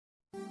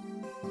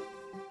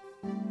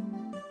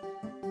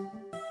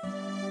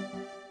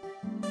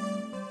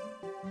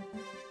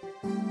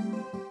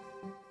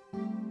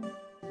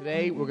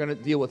Today we're going to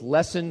deal with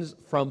lessons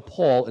from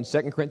Paul in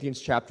 2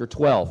 Corinthians chapter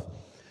 12.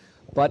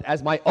 But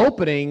as my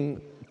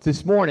opening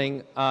this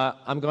morning,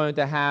 I'm going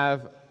to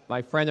have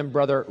my friend and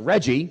brother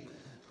Reggie,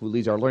 who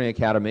leads our Learning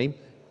Academy.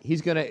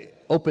 He's going to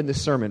open the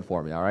sermon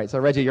for me, all right? So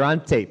Reggie, you're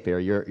on tape here.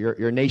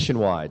 You're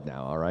nationwide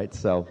now, all right?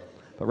 So,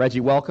 but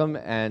Reggie, welcome.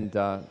 And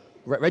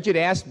Reggie had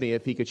asked me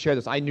if he could share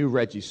this. I knew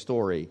Reggie's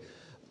story.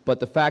 But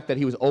the fact that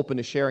he was open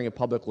to sharing it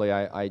publicly,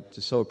 I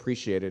just so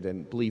appreciate it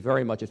and believe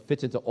very much it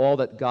fits into all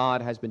that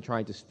God has been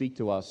trying to speak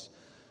to us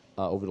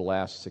over the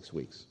last 6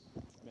 weeks.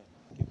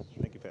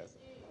 Thank you, Pastor.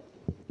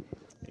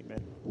 Amen.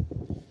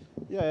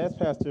 Yeah, I asked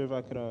Pastor if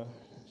I could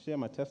share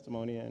my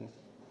testimony, and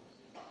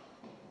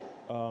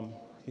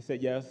he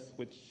said yes,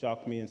 which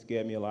shocked me and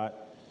scared me a lot.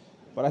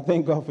 But I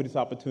thank God for this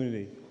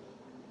opportunity.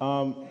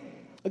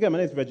 Again, my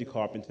name is Reggie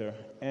Carpenter,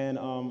 and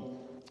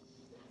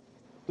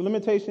the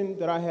limitation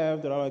that I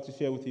have that I'd like to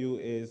share with you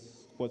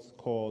is what's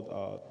called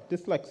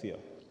dyslexia.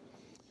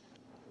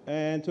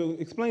 And to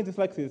explain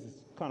dyslexia is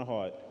kind of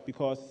hard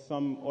because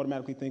some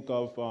automatically think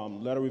of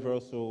letter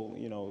reversal,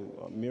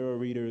 mirror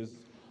readers.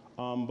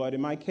 But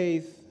in my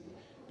case,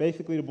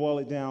 basically to boil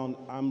it down,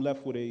 I'm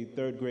left with a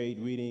third grade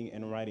reading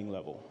and writing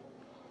level.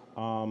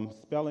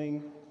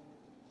 Spelling,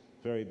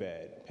 very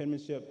bad.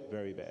 Penmanship,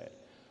 very bad.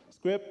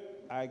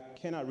 Script, I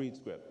cannot read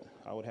script.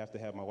 I would have to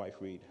have my wife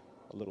read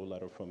a little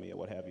letter from me or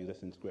what have you,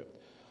 that's in script.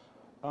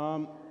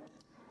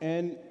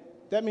 And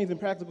that means in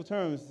practical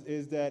terms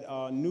is that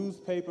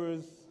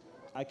newspapers,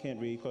 I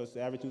can't read because the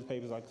average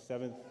newspaper is like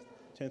 7th,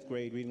 10th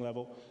grade reading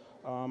level.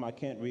 I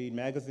can't read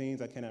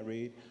magazines, I cannot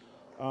read.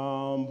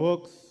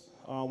 Books,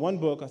 one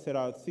book, I said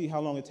I'd see how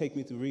long it take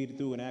me to read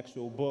through an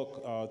actual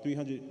book.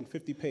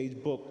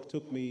 350-page book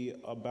took me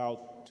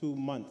about 2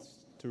 months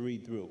to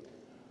read through,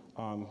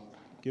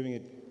 giving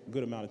it a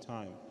good amount of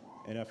time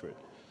and effort.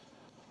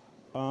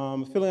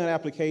 Filling out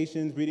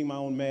applications, reading my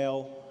own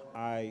mail,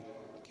 I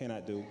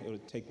cannot do. It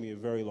would take me a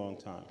very long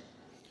time.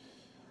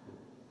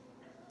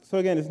 So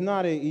again, it's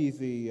not an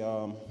easy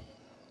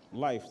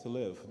life to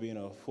live, being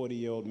a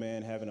 40-year-old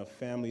man, having a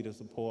family to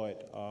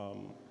support,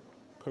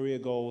 career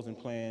goals and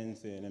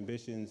plans and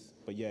ambitions,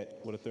 but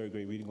yet with a third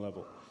grade reading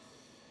level.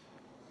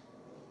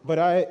 But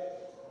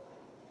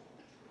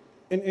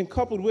and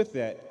coupled with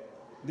that,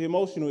 the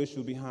emotional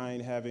issue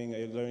behind having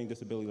a learning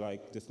disability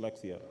like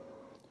dyslexia.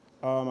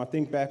 I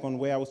think back on the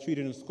way I was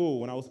treated in school.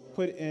 When I was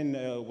put in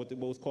what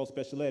was called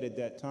special ed at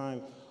that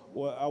time,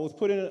 well, I was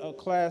put in a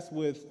class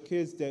with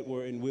kids that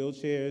were in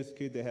wheelchairs,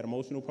 kids that had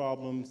emotional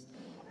problems,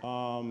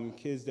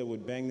 kids that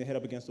would bang their head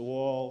up against the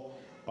wall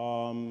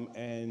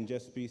and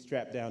just be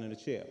strapped down in a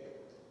chair.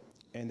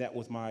 And that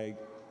was my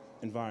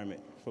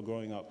environment for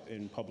growing up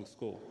in public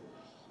school.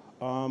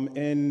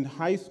 In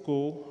high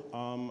school,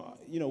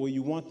 where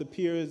you want your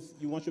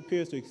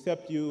peers to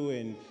accept you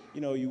and,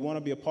 you want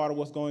to be a part of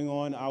what's going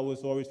on, I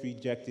was always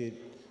rejected,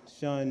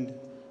 shunned,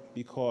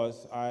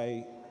 because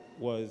I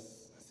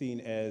was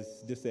seen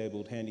as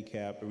disabled,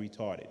 handicapped, or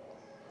retarded.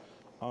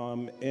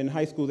 In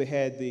high school, they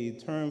had the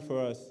term for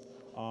us,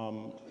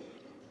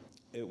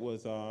 it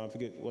was, I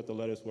forget what the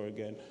letters were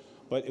again,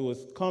 but it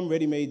was come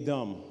ready made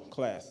dumb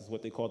class, is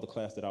what they called the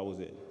class that I was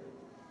in.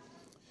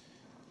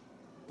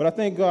 But I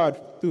thank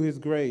God through his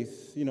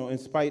grace, in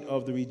spite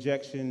of the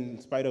rejection, in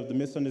spite of the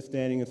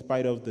misunderstanding, in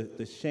spite of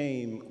the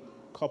shame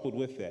coupled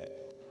with that,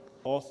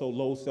 also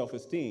low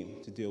self-esteem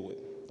to deal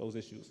with those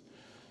issues.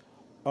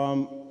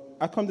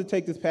 I come to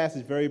take this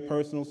passage very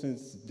personal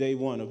since day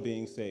one of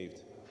being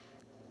saved,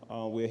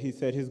 where he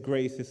said his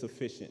grace is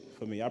sufficient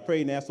for me. I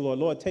prayed and asked the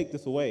Lord, take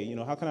this away.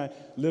 How can I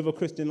live a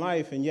Christian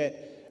life and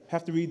yet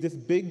have to read this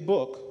big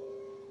book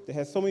that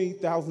has so many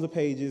thousands of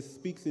pages,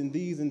 speaks in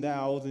these and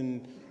thous,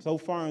 and so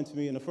foreign to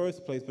me in the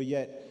first place, but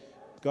yet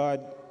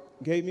God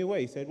gave me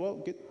away. He said, well,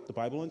 get the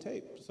Bible on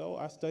tape. So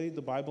I studied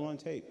the Bible on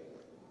tape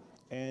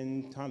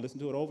and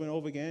listened to it over and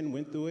over again,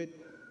 went through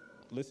it,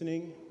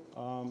 listening.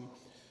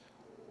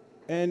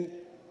 And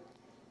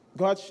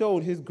God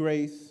showed his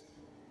grace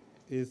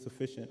is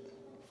sufficient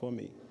for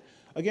me.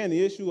 Again,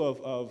 the issue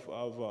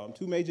of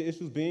two major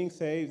issues, being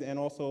saved and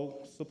also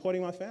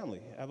supporting my family.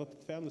 I have a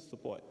family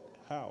support.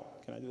 How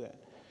can I do that?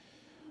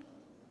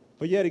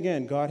 But yet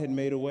again, God had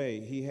made a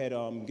way. He had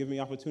given me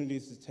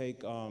opportunities to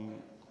take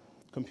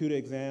computer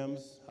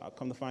exams.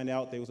 Come to find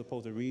out, they were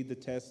supposed to read the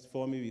test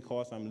for me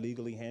because I'm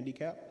legally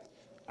handicapped.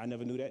 I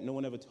never knew that. No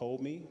one ever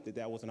told me that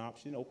that was an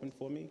option open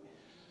for me.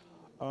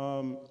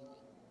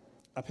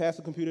 I passed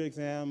the computer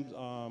exams.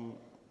 I'm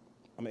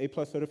an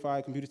A+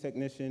 certified computer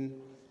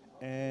technician.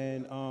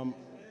 And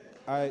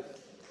I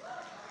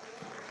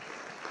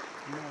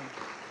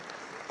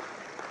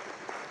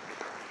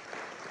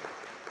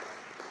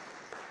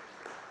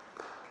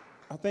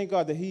thank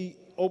God that he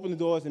opened the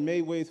doors and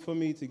made ways for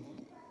me to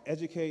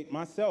educate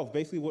myself.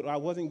 Basically, what I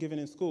wasn't given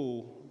in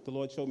school, the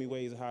Lord showed me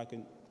ways of how I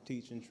can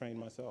teach and train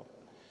myself.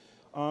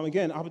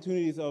 Again,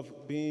 opportunities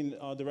of being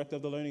director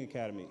of the Learning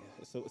Academy.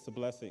 It's a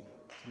blessing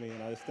to me,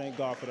 and I just thank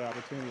God for the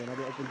opportunity,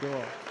 another open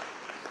door.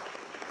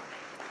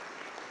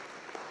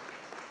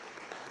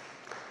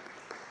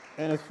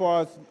 And as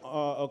far as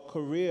a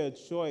career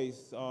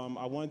choice,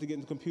 I wanted to get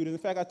into computers. In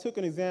fact, I took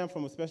an exam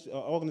from a special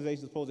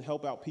organization supposed to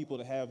help out people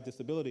that have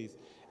disabilities.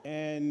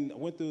 And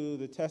went through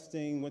the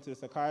testing, went to the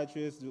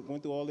psychiatrist,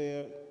 went through all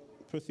their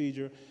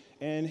procedure.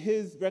 And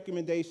his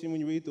recommendation,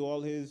 when you read through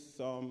all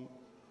his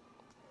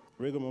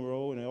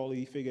rigmarole and all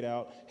he figured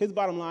out, his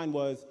bottom line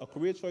was a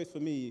career choice for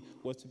me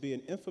was to be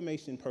an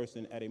information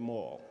person at a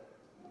mall.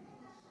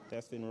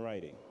 That's in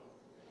writing.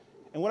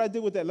 And what I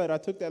did with that letter, I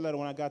took that letter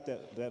when I got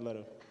that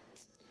letter.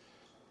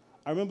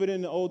 I remember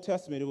in the Old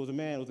Testament, there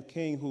was a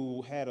king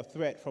who had a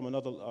threat from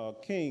another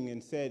king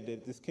and said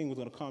that this king was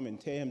going to come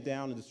and tear him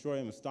down and destroy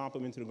him and stomp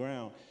him into the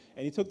ground.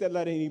 And he took that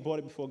letter and he brought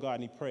it before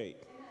God and he prayed.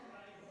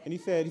 And he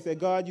said,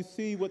 God, you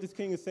see what this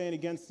king is saying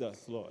against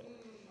us, Lord.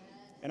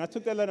 And I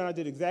took that letter and I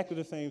did exactly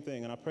the same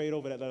thing. And I prayed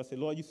over that letter. I said,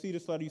 Lord, you see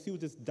this letter? You see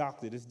what this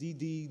doctor, this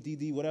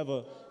DD,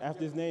 whatever,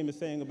 after his name is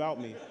saying about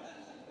me?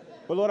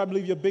 But Lord, I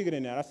believe you're bigger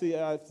than that. I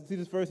see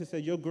this verse that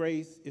says, your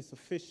grace is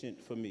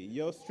sufficient for me.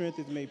 Your strength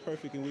is made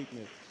perfect in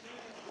weakness.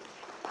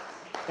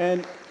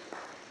 And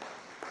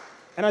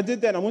I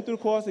did that. I went through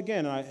the course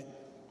again. I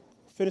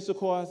finished the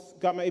course,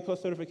 got my A+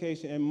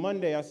 certification, and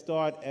Monday I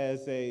start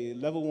as a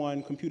level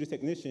 1 computer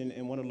technician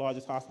in one of the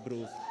largest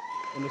hospitals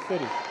in the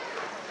city.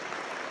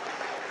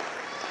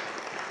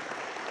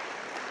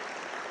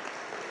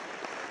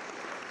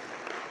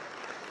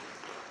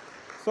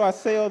 So I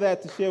say all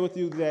that to share with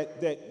you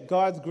that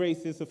God's grace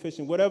is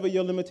sufficient. Whatever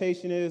your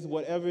limitation is,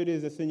 whatever it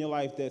is that's in your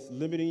life that's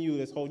limiting you,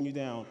 that's holding you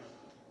down,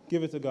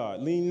 give it to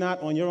God. Lean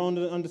not on your own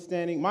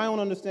understanding. My own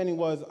understanding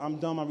was I'm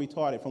dumb, I'm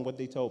retarded from what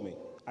they told me.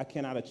 I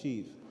cannot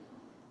achieve.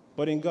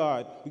 But in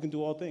God, we can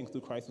do all things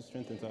through Christ who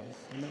strengthens us.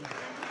 Amen.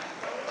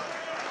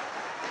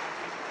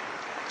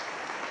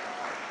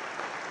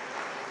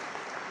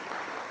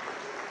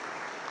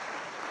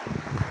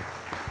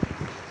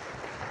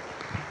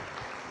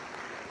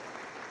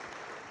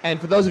 And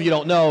for those of you who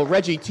don't know,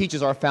 Reggie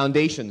teaches our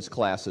foundations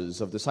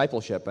classes of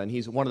discipleship, and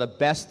he's one of the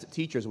best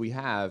teachers we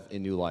have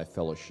in New Life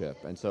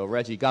Fellowship. And so,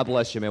 Reggie, God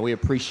bless you, man. We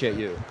appreciate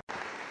you.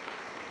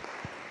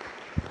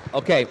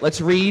 Okay, let's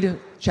read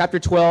chapter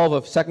 12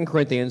 of 2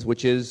 Corinthians,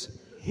 which is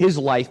his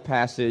life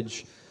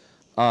passage,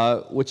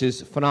 which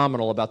is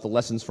phenomenal about the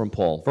lessons from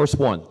Paul. Verse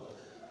 1,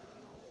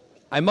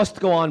 I must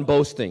go on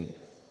boasting.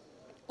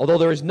 Although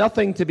there is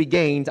nothing to be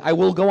gained, I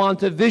will go on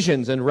to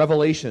visions and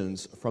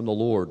revelations from the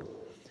Lord.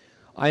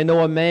 I know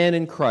a man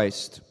in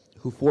Christ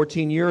who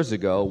 14 years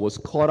ago was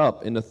caught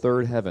up in the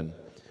third heaven.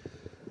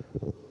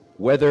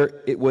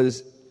 Whether it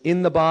was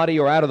in the body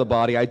or out of the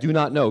body, I do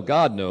not know.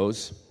 God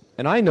knows.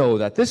 And I know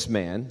that this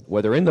man,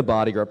 whether in the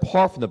body or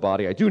apart from the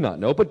body, I do not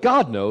know, but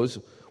God knows,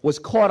 was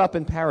caught up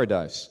in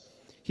paradise.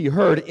 He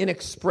heard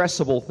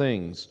inexpressible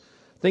things,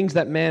 things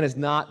that man is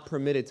not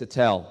permitted to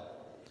tell.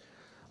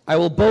 I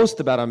will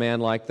boast about a man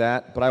like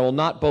that, but I will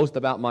not boast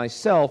about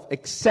myself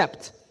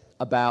except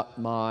about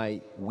my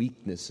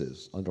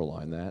weaknesses.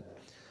 Underline that.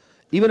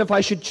 Even if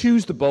I should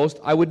choose to boast,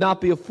 I would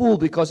not be a fool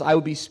because I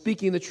would be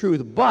speaking the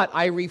truth, but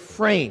I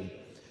refrain,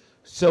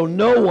 so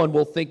no one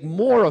will think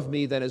more of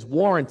me than is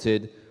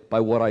warranted by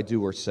what I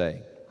do or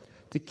say.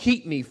 To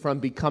keep me from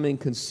becoming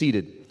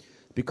conceited,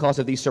 because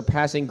of these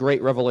surpassing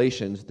great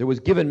revelations, there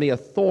was given me a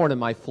thorn in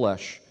my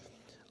flesh,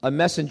 a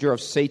messenger of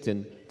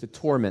Satan to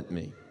torment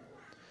me.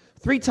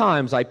 3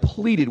 times I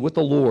pleaded with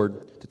the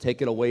Lord to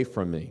take it away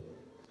from me.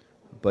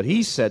 But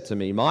he said to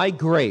me, my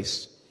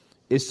grace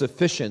is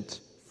sufficient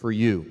for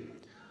you,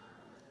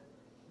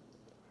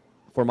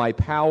 for my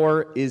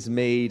power is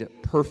made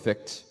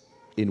perfect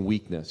in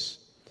weakness.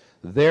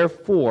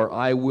 Therefore,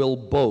 I will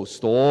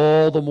boast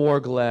all the more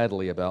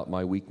gladly about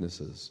my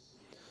weaknesses,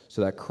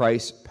 so that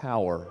Christ's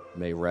power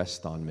may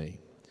rest on me.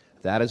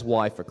 That is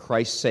why, for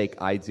Christ's sake,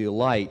 I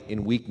delight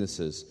in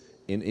weaknesses,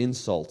 in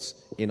insults,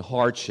 in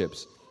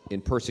hardships, in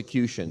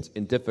persecutions,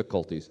 in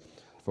difficulties.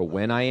 For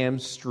when I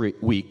am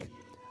weak,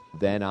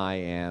 then I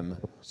am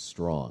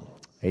strong.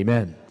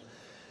 Amen.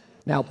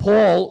 Now,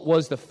 Paul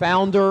was the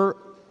founder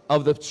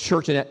of the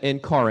church in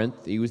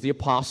Corinth. He was the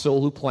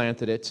apostle who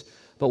planted it.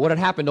 But what had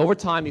happened over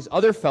time, these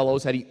other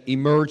fellows had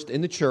emerged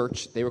in the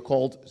church. They were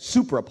called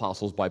super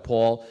apostles by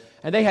Paul.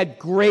 And they had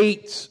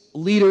great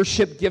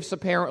leadership gifts,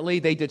 apparently.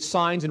 They did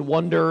signs and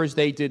wonders.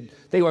 They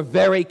were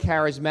very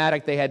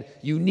charismatic. They had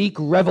unique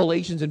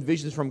revelations and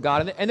visions from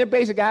God. And their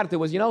basic attitude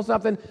was, you know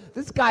something?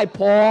 This guy,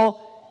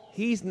 Paul,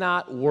 he's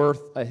not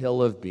worth a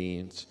hill of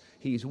beans.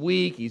 He's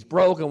weak, he's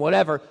broken,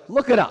 whatever.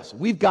 Look at us.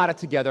 We've got it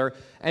together.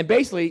 And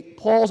basically,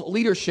 Paul's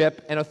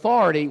leadership and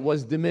authority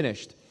was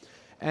diminished.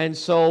 And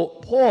so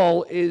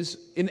Paul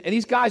and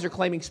these guys are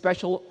claiming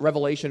special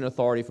revelation and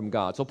authority from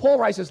God. So Paul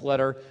writes this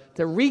letter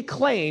to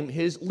reclaim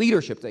his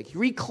leadership, to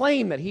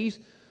reclaim that he's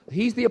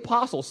the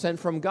apostle sent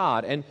from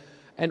God.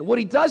 And what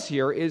he does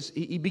here is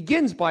he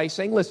begins by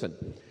saying, listen,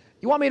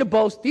 you want me to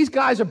boast? These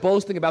guys are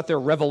boasting about their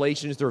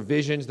revelations, their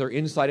visions, their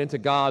insight into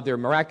God, their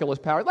miraculous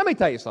power. Let me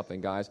tell you something,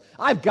 guys.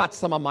 I've got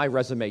some on my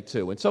resume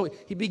too. And so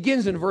he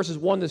begins in verses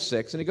 1 to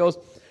 6, and he goes,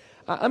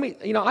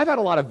 I've had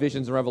a lot of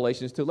visions and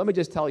revelations too. Let me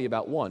just tell you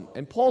about one.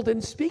 And Paul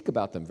didn't speak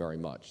about them very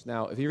much.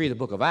 Now, if you read the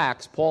book of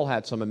Acts, Paul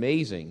had some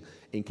amazing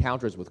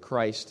encounters with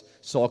Christ,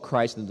 saw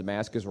Christ in the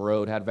Damascus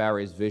Road, had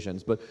various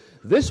visions. But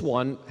this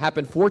one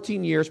happened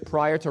 14 years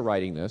prior to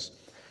writing this.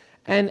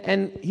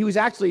 And he was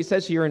actually, it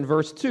says here in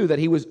verse 2, that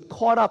he was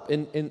caught up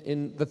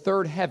in the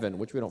third heaven,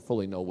 which we don't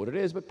fully know what it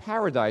is, but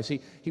paradise.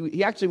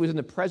 He actually was in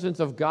the presence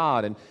of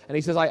God, and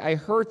he says, I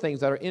heard things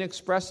that are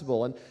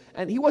inexpressible.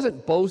 And he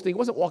wasn't boasting. He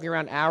wasn't walking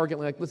around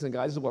arrogantly like, listen,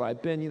 guys, this is what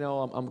I've been.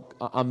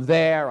 I'm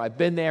there. I've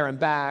been there and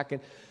back.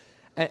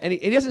 And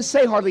he doesn't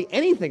say hardly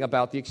anything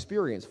about the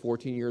experience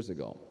 14 years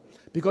ago,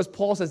 because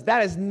Paul says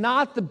that is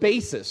not the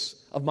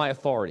basis of my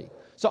authority.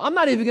 So I'm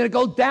not even going to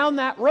go down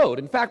that road.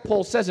 In fact,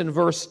 Paul says in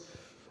verse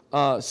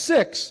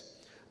 6,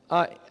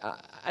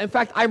 in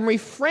fact, I'm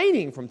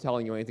refraining from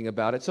telling you anything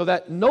about it so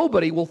that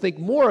nobody will think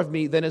more of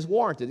me than is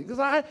warranted, because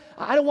I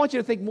don't want you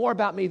to think more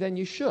about me than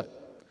you should.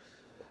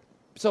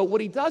 So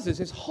what he does is,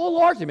 his whole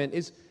argument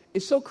is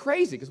so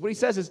crazy, because what he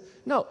says is,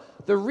 no,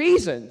 the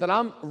reason that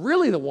I'm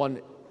really the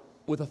one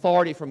with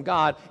authority from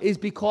God is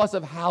because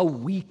of how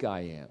weak I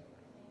am.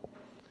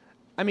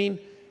 I mean,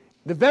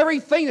 the very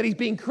thing that he's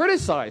being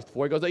criticized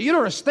for, he goes, you don't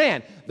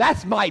understand,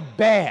 that's my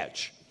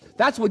badge.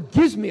 That's what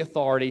gives me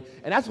authority,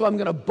 and that's what I'm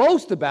going to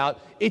boast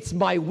about. It's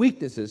my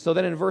weaknesses. So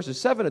then in verses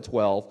 7 to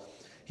 12,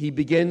 he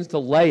begins to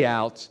lay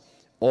out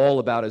all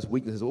about his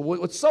weaknesses.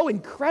 What's so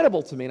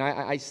incredible to me, and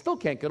I still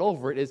can't get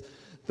over it, is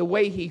the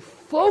way he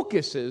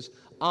focuses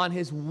on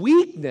his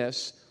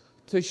weakness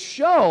to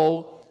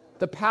show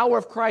the power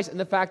of Christ and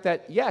the fact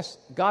that, yes,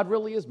 God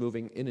really is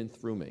moving in and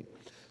through me.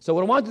 So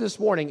what I want to do this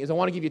morning is I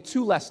want to give you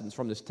two lessons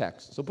from this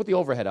text. So put the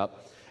overhead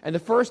up. And the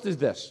first is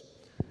this.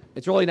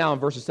 It's really now in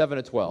verses 7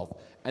 to 12.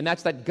 And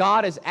that's that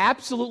God is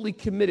absolutely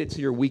committed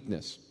to your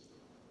weakness.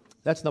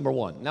 That's number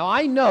one. Now,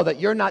 I know that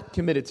you're not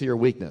committed to your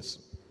weakness.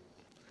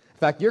 In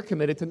fact, you're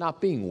committed to not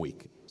being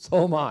weak.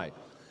 So am I.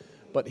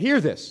 But hear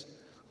this.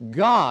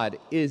 God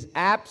is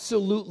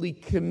absolutely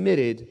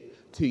committed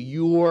to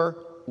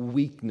your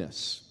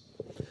weakness.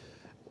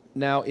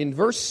 Now, in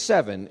verse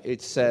 7,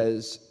 it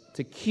says,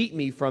 to keep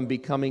me from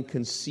becoming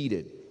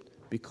conceited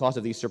because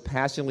of these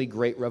surpassingly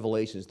great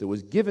revelations, there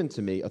was given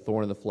to me a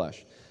thorn in the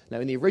flesh. Now,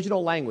 in the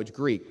original language,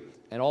 Greek,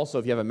 and also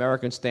if you have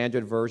American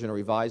Standard Version or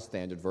Revised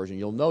Standard Version,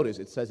 you'll notice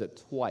it says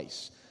it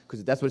twice,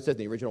 because that's what it says in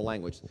the original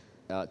language.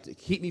 To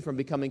keep me from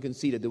becoming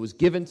conceited, there was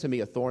given to me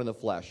a thorn in the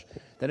flesh.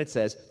 Then it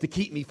says, to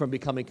keep me from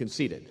becoming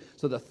conceited.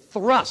 So the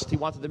thrust, he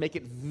wanted to make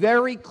it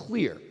very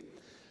clear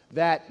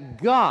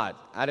that God,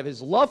 out of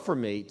his love for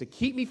me, to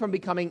keep me from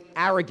becoming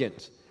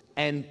arrogant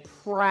and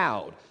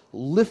proud,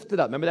 lifted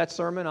up. Remember that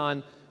sermon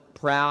on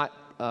pride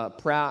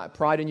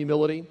and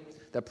humility?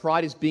 That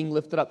pride is being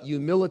lifted up.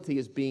 Humility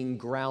is being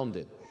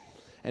grounded.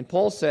 And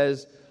Paul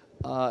says,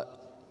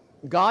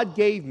 God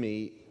gave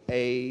me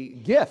a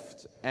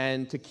gift,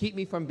 and to keep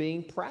me from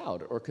being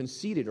proud or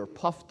conceited or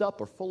puffed up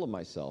or full of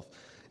myself.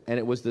 And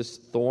it was this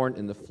thorn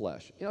in the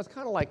flesh. It's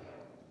kind of like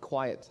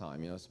quiet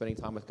time, spending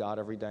time with God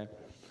every day.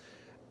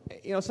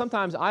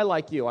 Sometimes I,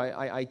 like you,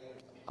 I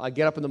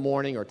get up in the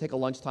morning or take a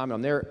lunchtime, and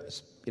I'm there,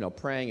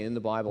 praying and in the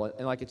Bible,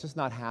 and like it's just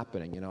not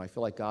happening. I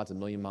feel like God's a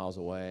million miles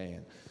away,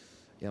 and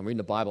I'm reading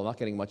the Bible, not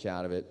getting much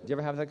out of it. Do you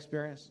ever have that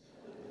experience?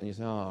 And you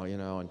say,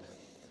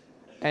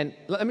 and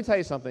let me tell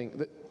you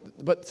something.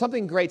 But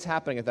something great's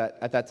happening at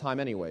that time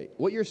anyway.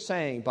 What you're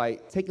saying by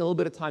taking a little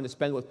bit of time to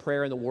spend with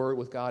prayer and the Word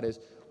with God is,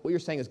 what you're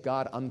saying is,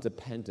 God, I'm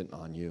dependent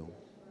on you.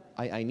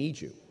 I need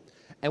you.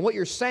 And what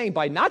you're saying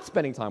by not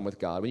spending time with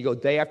God, when you go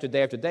day after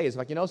day after day, is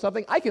like,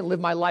 something? I can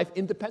live my life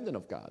independent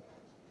of God.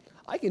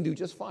 I can do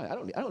just fine. I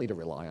don't need to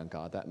rely on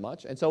God that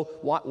much. And so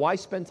why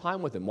spend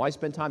time with him? Why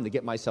spend time to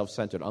get myself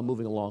centered? I'm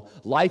moving along.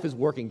 Life is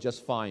working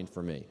just fine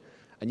for me.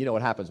 And you know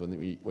what happens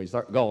when you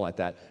start going like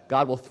that?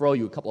 God will throw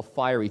you a couple of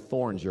fiery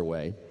thorns your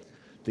way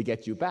to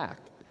get you back.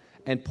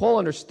 And Paul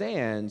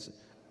understands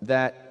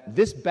that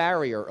this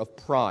barrier of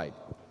pride,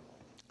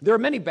 there are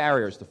many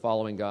barriers to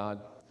following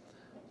God,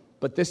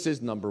 but this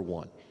is number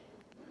one.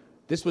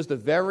 This was the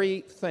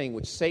very thing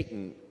which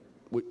Satan,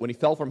 when he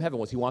fell from heaven,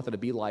 was he wanted to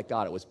be like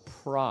God. It was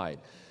pride.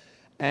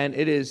 And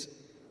it is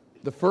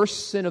the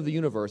first sin of the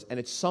universe, and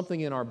it's something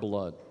in our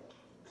blood.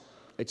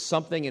 It's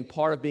something in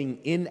part of being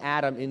in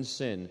Adam, in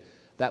sin,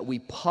 that we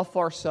puff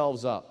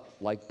ourselves up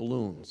like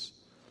balloons.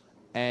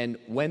 And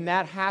when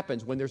that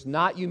happens, when there's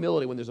not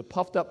humility, when there's a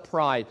puffed up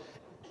pride,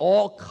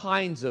 all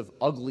kinds of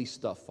ugly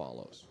stuff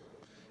follows.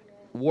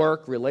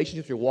 Work,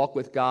 relationships, your walk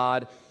with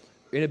God,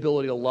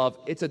 inability to love,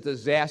 it's a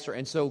disaster.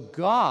 And so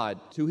God,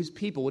 to his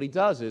people, what he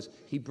does is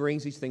he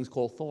brings these things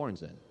called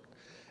thorns in.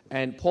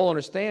 And Paul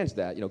understands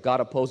that. God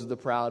opposes the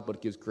proud,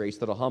 but gives grace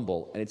to the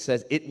humble. And it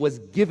says, it was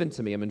given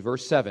to me. I'm in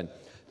verse 7.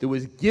 There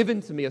was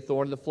given to me a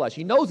thorn in the flesh.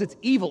 He knows it's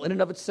evil in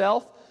and of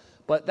itself,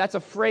 but that's a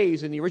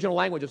phrase in the original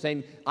language of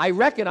saying, I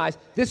recognize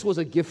this was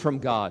a gift from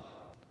God.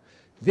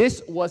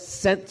 This was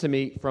sent to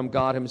me from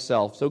God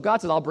himself. So God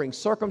says, I'll bring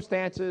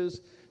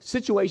circumstances,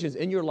 situations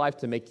in your life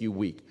to make you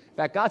weak. In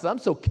fact, God says, I'm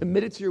so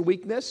committed to your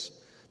weakness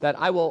that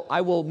I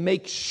will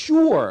make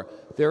sure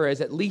there is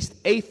at least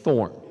a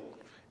thorn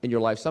in your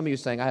life. Some of you are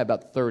saying, I have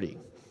about 30.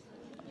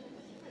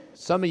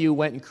 Some of you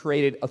went and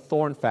created a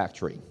thorn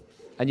factory,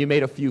 and you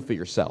made a few for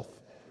yourself.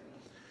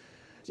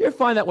 Do you ever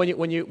find that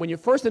when you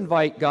first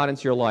invite God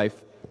into your life,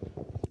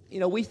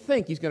 we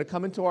think He's going to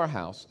come into our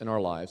house, in our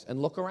lives,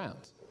 and look around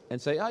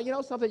and say,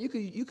 something,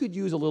 you could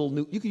use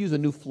a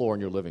new floor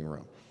in your living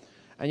room.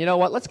 And you know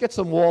what? Let's get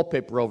some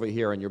wallpaper over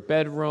here in your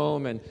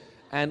bedroom,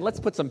 and let's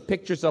put some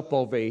pictures up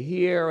over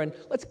here, and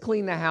let's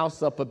clean the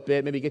house up a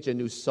bit, maybe get you a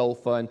new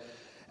sofa.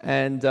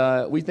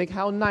 And we think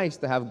how nice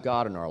to have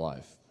God in our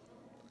life.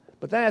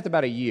 But then after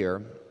about a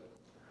year,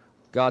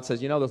 God says,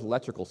 this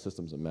electrical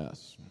system's a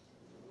mess.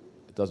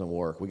 It doesn't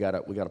work. We got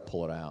to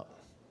pull it out.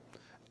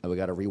 And we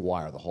got to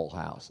rewire the whole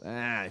house.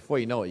 Before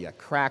you know it, you got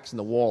cracks in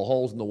the wall,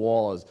 holes in the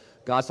wall as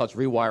God starts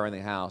rewiring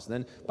the house. And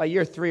then by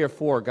year 3 or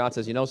 4, God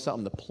says,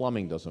 something, the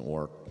plumbing doesn't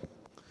work.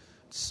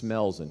 It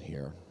smells in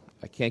here.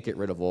 I can't get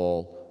rid of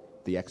all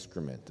the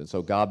excrement. And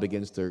so God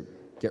begins to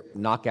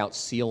knock out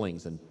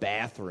ceilings and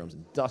bathrooms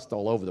and dust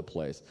all over the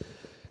place.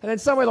 And then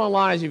somewhere along the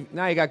line,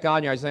 now you got God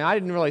in your eyes saying, I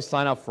didn't really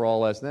sign up for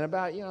all this. And then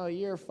about,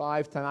 year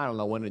 5, 10, I don't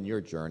know when in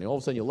your journey, all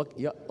of a sudden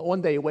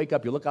one day you wake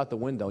up, you look out the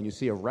window, and you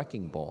see a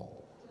wrecking ball.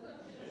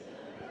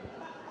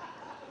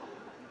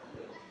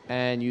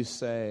 And you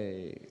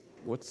say,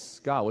 what's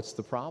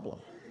the problem?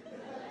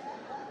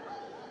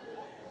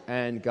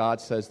 And God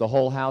says, the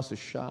whole house is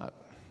shot.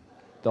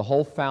 The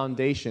whole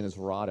foundation is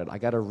rotted. I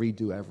got to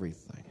redo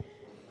everything.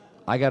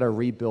 I got to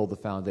rebuild the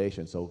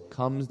foundation. So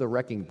comes the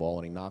wrecking ball,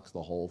 and He knocks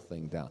the whole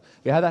thing down.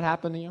 You had that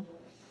happen to you?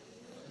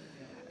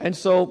 And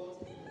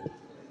so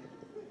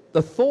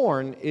the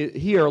thorn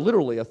here,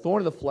 literally, a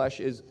thorn of the flesh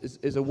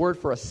is a word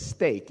for a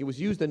stake. It was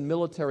used in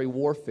military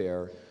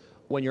warfare.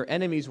 When your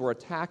enemies were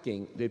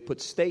attacking, they'd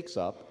put stakes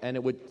up, and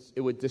it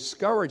would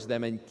discourage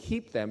them and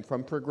keep them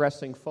from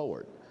progressing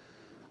forward.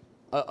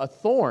 A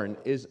thorn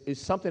is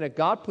something that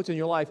God puts in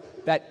your life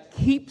that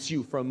keeps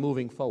you from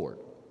moving forward.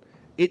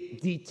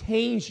 It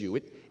detains you.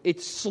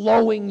 It's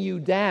slowing you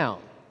down.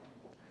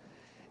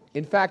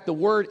 In fact, the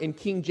word in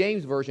King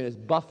James Version is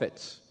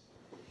buffets.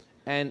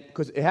 And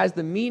because it has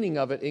the meaning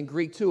of it in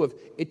Greek too, of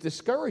it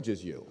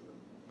discourages you.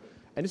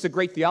 And it's a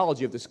great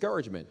theology of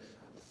discouragement.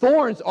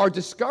 Thorns are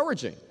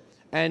discouraging.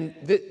 And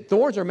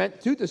thorns are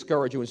meant to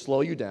discourage you and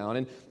slow you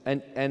down.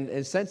 And in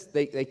a sense,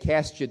 they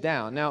cast you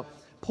down. Now,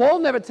 Paul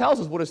never tells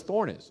us what his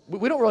thorn is.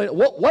 We don't really know.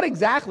 What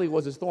exactly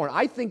was his thorn?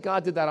 I think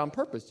God did that on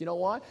purpose. You know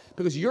why?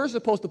 Because you're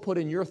supposed to put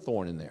in your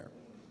thorn in there.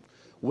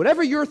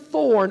 Whatever your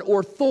thorn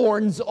or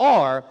thorns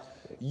are,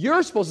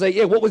 you're supposed to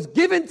say, what was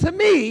given to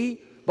me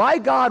by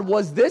God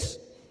was this,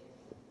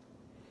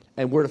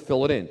 and we're to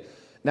fill it in.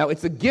 Now,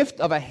 it's a gift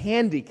of a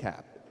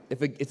handicap.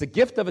 It's a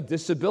gift of a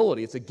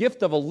disability. It's a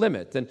gift of a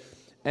limit.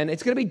 And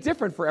it's going to be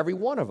different for every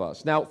one of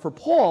us. Now, for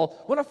Paul,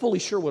 we're not fully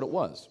sure what it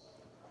was.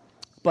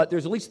 But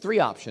there's at least 3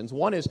 options.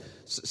 One is,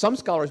 some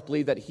scholars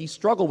believe that he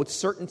struggled with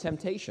certain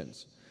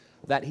temptations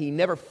that he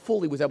never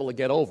fully was able to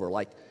get over,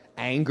 like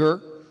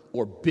anger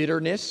or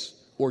bitterness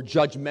or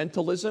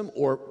judgmentalism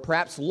or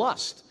perhaps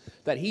lust,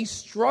 that he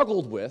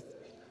struggled with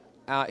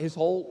his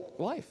whole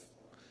life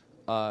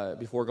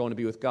before going to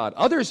be with God.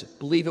 Others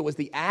believe it was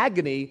the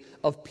agony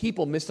of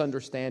people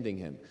misunderstanding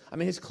him. I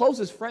mean, his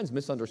closest friends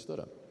misunderstood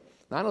him.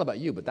 Now, I don't know about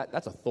you, but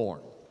that's a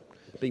thorn,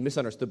 being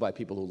misunderstood by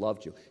people who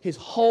loved you. His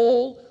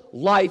whole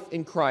life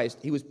in Christ,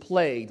 he was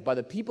plagued by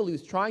the people he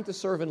was trying to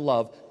serve and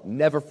love,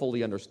 never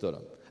fully understood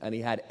him. And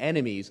he had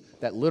enemies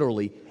that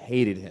literally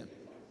hated him.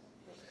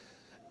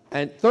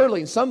 And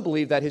thirdly, some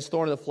believe that his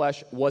thorn in the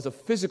flesh was a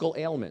physical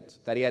ailment,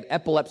 that he had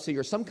epilepsy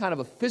or some kind of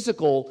a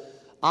physical,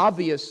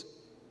 obvious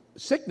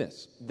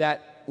sickness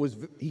that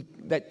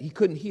he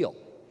couldn't heal.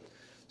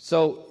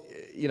 So,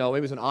 it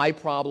was an eye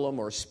problem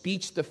or a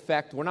speech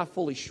defect. We're not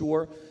fully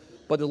sure.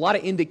 But there's a lot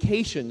of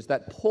indications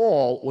that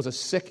Paul was a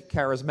sick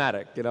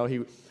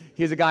charismatic.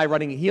 He's a guy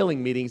running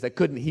healing meetings that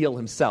couldn't heal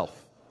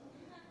himself.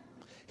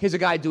 Here's a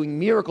guy doing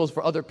miracles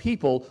for other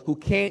people who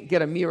can't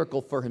get a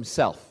miracle for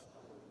himself.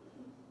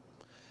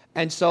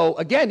 And so,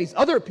 again, these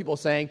other people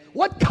saying,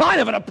 what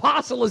kind of an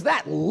apostle is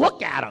that?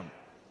 Look at him.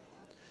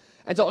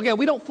 And so, again,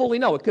 we don't fully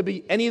know. It could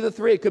be any of the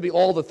 3. It could be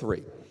all the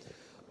 3.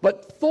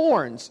 But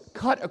thorns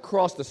cut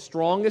across the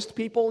strongest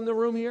people in the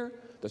room here,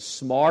 the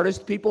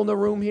smartest people in the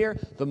room here,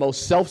 the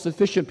most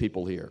self-sufficient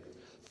people here.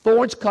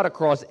 Thorns cut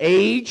across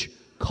age,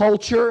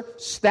 culture,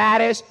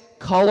 status,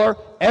 color.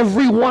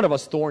 Every one of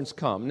us, thorns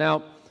come.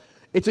 Now,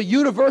 it's a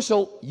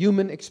universal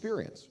human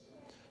experience.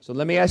 So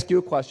let me ask you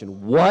a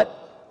question.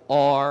 What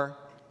are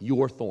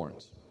your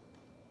thorns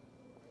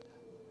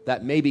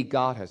that maybe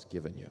God has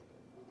given you?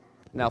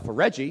 Now, for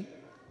Reggie,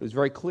 it was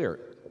very clear.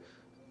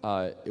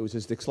 It was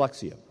his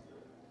dyslexia.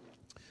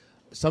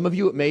 Some of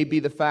you, it may be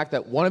the fact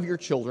that one of your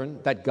children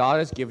that God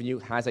has given you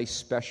has a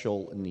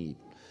special need.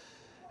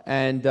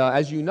 And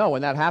as you know,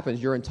 when that happens,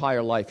 your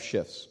entire life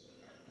shifts.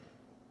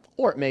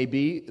 Or it may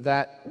be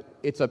that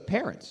it's a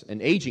parent,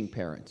 an aging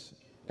parent.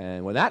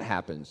 And when that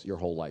happens, your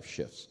whole life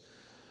shifts.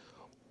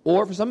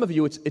 Or for some of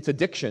you, it's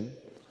addiction.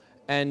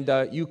 And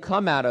you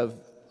come out of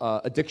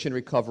addiction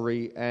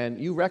recovery, and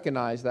you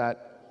recognize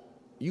that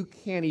you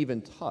can't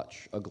even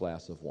touch a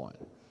glass of wine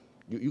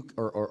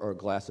or a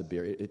glass of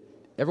beer.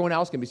 Everyone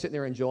else can be sitting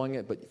there enjoying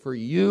it, but for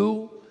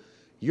you,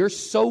 you're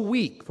so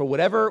weak for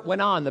whatever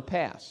went on in the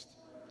past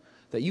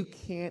that you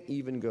can't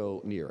even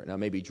go near it. Now,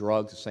 maybe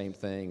drugs, the same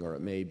thing, or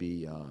it may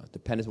be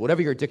dependence,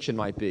 whatever your addiction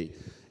might be.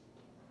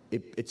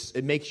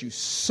 It makes you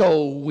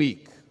so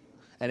weak.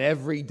 And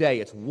every day,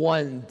 it's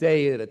one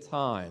day at a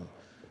time.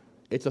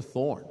 It's a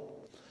thorn.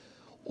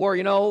 Or,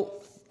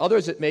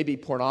 others it may be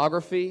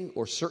pornography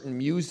or certain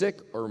music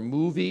or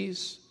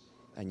movies.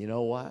 And you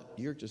know what?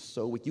 You're just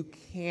so weak. You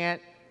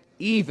can't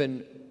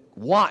even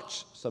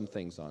watch some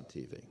things on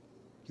TV.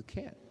 You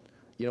can't.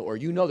 Or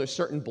there's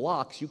certain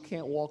blocks you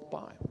can't walk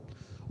by.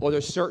 Or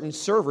there's certain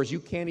servers you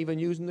can't even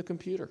use in the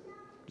computer.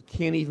 You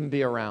can't even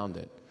be around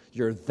it.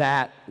 You're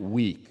that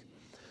weak.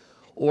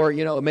 Or,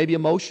 maybe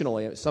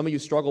emotionally. Some of you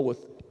struggle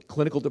with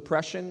clinical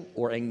depression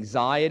or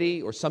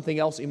anxiety or something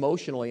else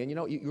emotionally, and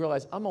you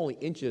realize I'm only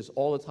inches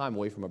all the time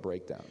away from a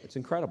breakdown. It's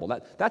incredible.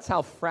 That's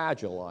how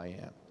fragile I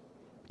am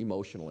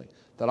emotionally,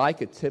 that I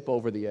could tip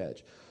over the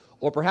edge.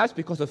 Or perhaps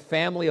because of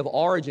family of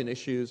origin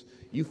issues,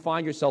 you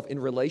find yourself in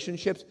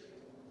relationships,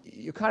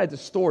 you're kind of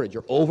distorted.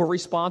 You're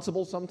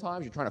over-responsible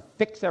sometimes. You're trying to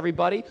fix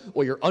everybody,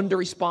 or you're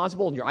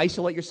under-responsible, and you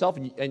isolate yourself,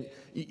 and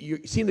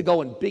you seem to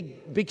go in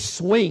big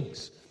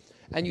swings.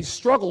 And you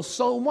struggle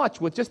so much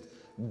with just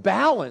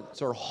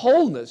balance or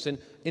wholeness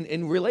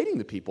in relating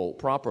to people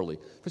properly.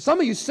 For some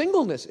of you,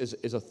 singleness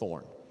is a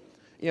thorn.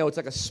 It's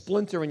like a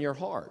splinter in your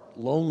heart,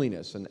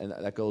 loneliness, and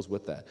that goes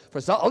with that.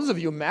 For some others of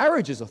you,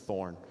 marriage is a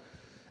thorn.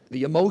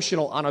 The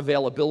emotional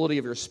unavailability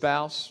of your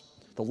spouse,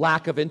 the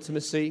lack of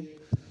intimacy.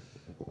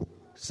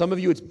 Some of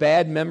you, it's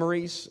bad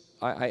memories.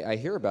 I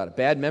hear about it.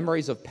 Bad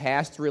memories of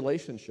past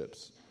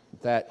relationships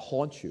that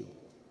haunt you.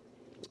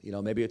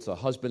 Maybe it's a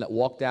husband that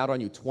walked out on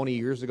you 20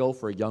 years ago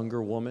for a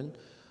younger woman.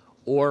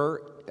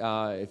 Or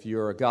if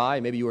you're a guy,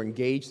 maybe you were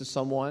engaged to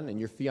someone and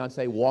your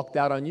fiancée walked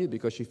out on you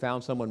because she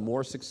found someone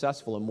more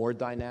successful and more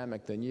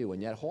dynamic than you,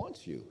 and yet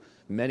haunts you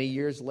many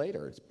years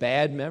later. It's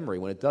bad memory.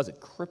 When it does, it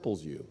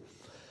cripples you.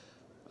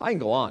 I can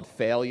go on.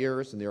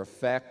 Failures and their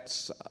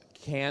effects,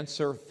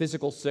 cancer,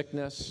 physical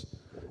sickness,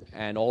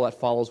 and all that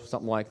follows with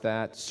something like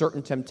that.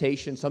 Certain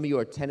temptation. Some of you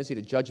have a tendency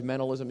to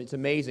judgmentalism. It's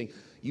amazing.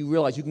 You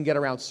realize you can get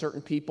around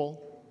certain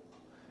people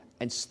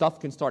and stuff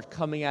can start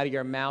coming out of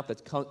your mouth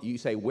you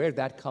say, where'd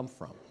that come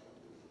from?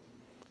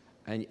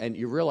 And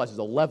you realize there's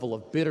a level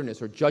of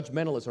bitterness or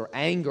judgmentalism or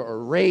anger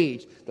or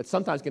rage that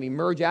sometimes can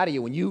emerge out of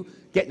you when you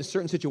get in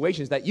certain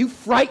situations that you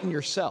frighten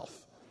yourself.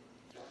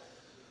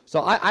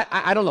 So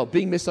I don't know,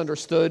 being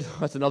misunderstood,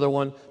 that's another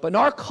one. But in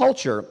our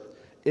culture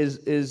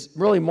is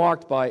really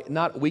marked by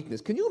not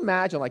weakness. Can you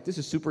imagine, this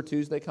is Super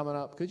Tuesday coming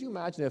up, could you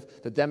imagine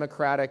if the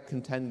Democratic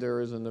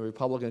contenders and the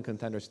Republican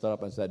contenders stood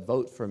up and said,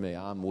 vote for me,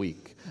 I'm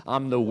weak.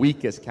 I'm the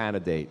weakest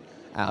candidate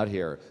out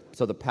here,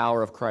 so the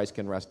power of Christ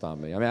can rest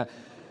on me.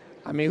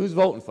 I mean, who's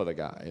voting for the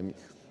guy?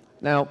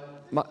 Now,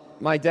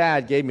 my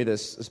dad gave me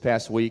this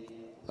past week,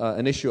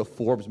 an issue of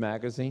Forbes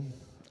magazine.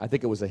 I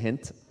think it was a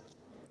hint.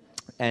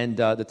 And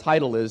the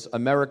title is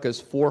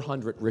America's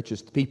 400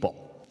 Richest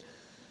People.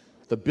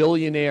 The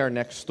billionaire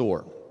next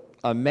door.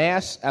 A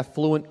mass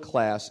affluent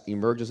class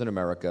emerges in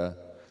America.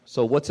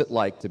 So what's it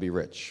like to be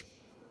rich?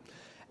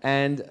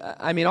 And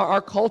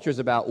our culture is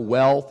about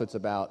wealth. It's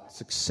about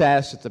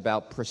success. It's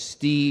about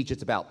prestige.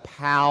 It's about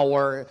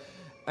power.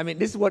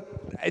 This is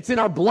it's in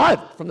our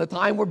blood from the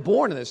time we're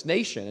born in this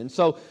nation. And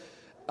so,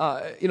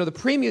 the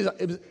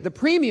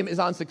premium is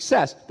on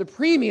success. The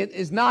premium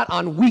is not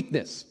on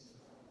weakness.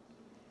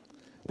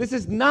 This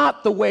is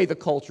not the way the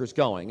culture is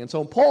going. And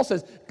so when Paul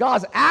says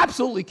God's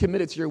absolutely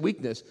committed to your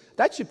weakness,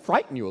 that should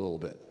frighten you a little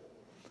bit.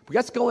 But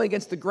that's going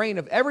against the grain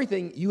of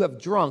everything you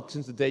have drunk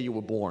since the day you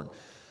were born.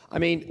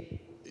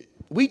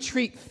 We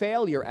treat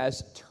failure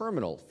as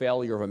terminal.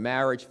 Failure of a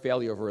marriage,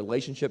 failure of a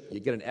relationship. You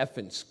get an F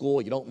in school,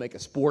 you don't make a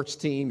sports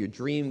team, your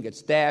dream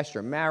gets dashed,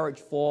 your marriage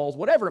falls,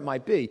 whatever it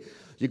might be.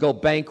 You go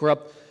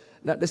bankrupt.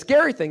 Now, the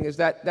scary thing is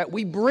that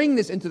we bring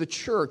this into the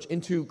church,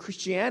 into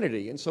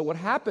Christianity. And so what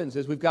happens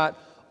is we've got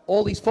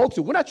all these folks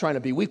who, we're not trying to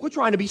be weak, we're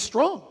trying to be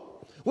strong.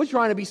 We're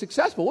trying to be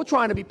successful. We're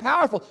trying to be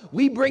powerful.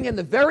 We bring in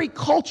the very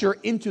culture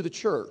into the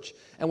church.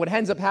 And what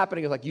ends up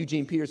happening is, like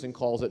Eugene Peterson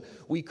calls it,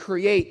 we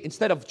create,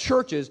 instead of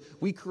churches,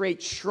 we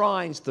create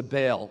shrines to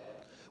Baal.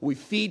 We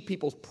feed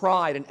people's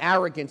pride and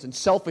arrogance and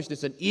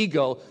selfishness and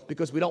ego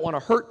because we don't want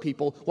to hurt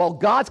people, while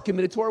God's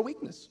committed to our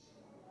weakness.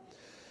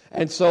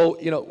 And so,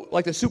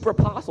 like the super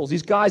apostles,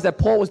 these guys that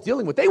Paul was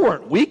dealing with, they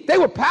weren't weak. They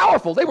were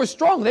powerful. They were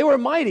strong. They were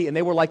mighty. And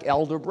they were like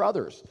elder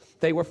brothers.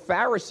 They were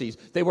Pharisees.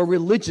 They were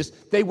religious.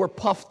 They were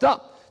puffed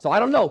up. So I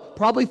don't know.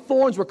 Probably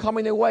thorns were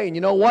coming their way. And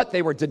you know what?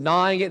 They were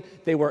denying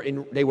it. They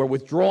were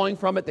withdrawing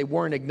from it. They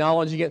weren't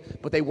acknowledging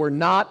it. But they were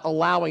not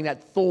allowing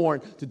that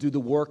thorn to do the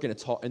work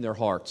in their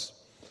hearts.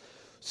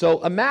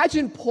 So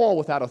imagine Paul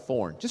without a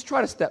thorn. Just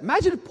try to step.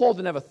 Imagine if Paul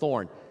didn't have a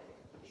thorn.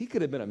 He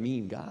could have been a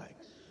mean guy.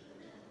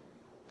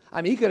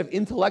 He could have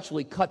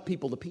intellectually cut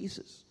people to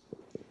pieces.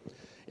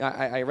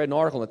 I read an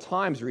article in the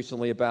Times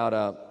recently about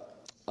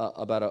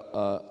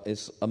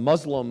a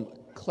Muslim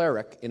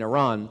cleric in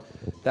Iran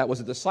that was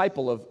a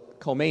disciple of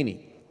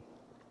Khomeini.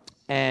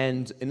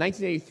 And in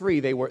 1983,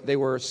 they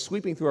were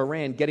sweeping through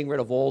Iran, getting rid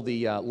of all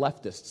the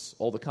leftists,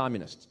 all the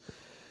communists.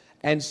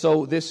 And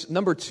so this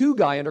number 2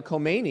 guy under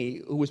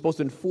Khomeini, who was supposed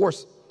to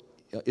enforce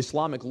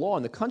Islamic law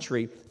in the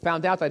country,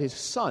 found out that his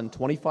son,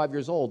 25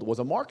 years old, was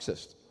a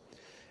Marxist.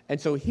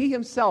 And so he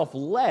himself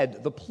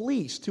led the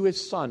police to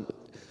his son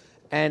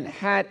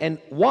and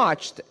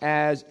watched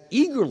assented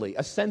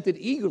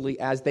eagerly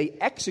as they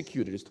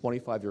executed his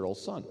 25-year-old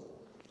son.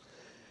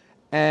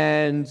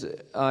 And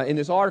in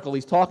this article,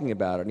 he's talking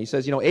about it, and he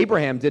says,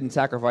 Abraham didn't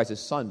sacrifice his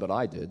son, but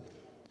I did.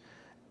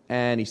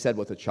 And he said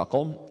with a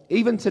chuckle,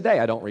 even today,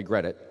 I don't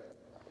regret it.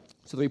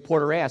 So the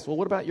reporter asked, well,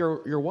 what about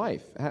your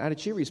wife? How did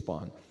she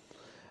respond?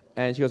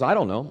 And she goes, I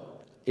don't know.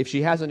 If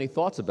she has any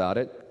thoughts about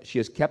it, she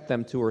has kept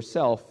them to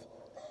herself,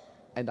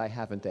 and I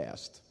haven't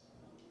asked.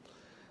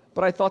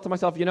 But I thought to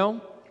myself,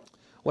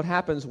 what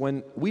happens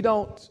when we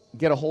don't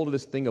get a hold of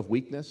this thing of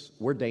weakness?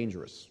 We're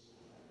dangerous.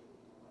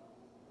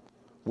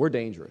 We're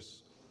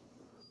dangerous.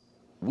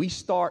 We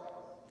start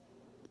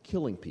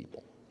killing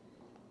people.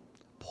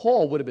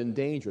 Paul would have been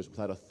dangerous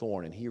without a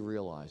thorn, and he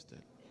realized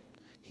it.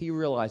 He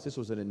realized this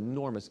was an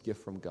enormous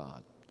gift from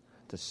God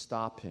to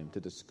stop him, to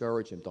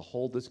discourage him, to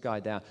hold this guy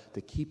down, to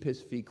keep his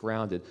feet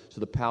grounded so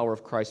the power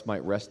of Christ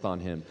might rest on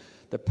him.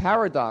 The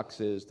paradox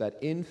is that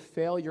in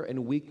failure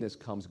and weakness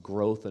comes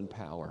growth and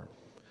power.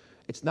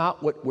 It's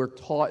not what we're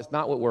taught, it's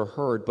not what we're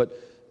heard, but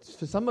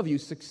for some of you,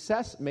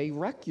 success may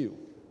wreck you.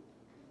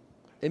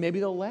 It may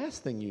be the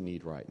last thing you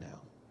need right now.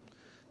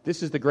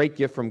 This is the great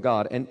gift from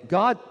God. And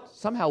God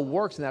somehow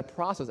works in that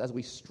process as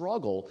we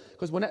struggle.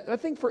 Because when I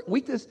think for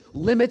weakness,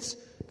 limits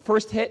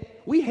first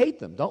hit, we hate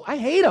them. I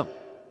hate them.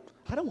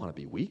 I don't want to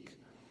be weak.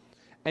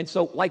 And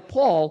so, like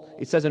Paul,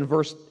 it says in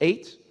verse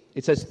 8,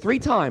 it says 3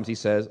 times, he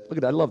says, look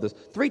at that, I love this.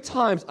 3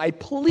 times I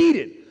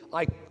pleaded.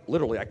 I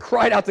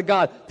cried out to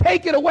God,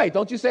 take it away.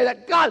 Don't you say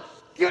that? God,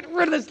 get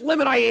rid of this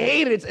limit. I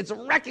hate it. It's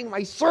wrecking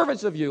my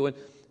service of you.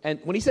 And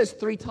when he says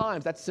 3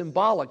 times, that's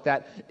symbolic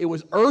that it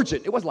was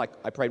urgent. It wasn't like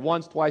I prayed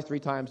once, twice, 3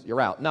 times, you're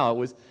out. No, it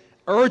was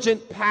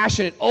urgent,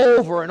 passionate,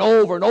 over and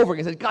over and over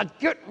again. He said, God,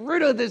 get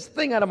rid of this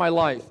thing out of my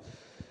life.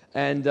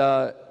 And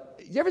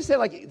you ever say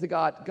to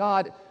God,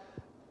 God,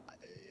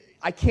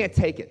 I can't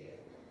take it.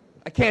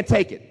 I can't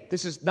take it.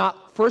 This is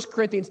not 1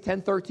 Corinthians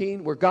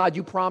 10:13, where God,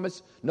 you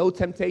promise no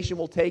temptation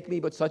will take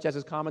me, but such as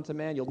is common to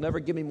man. You'll never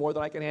give me more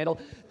than I can handle.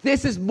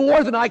 This is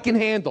more than I can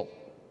handle.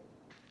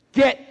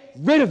 Get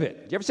rid of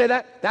it. Do you ever say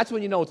that? That's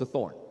when you know it's a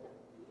thorn.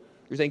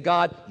 You're saying,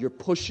 God, you're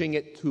pushing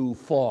it too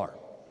far.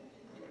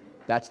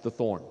 That's the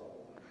thorn.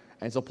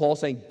 And so Paul's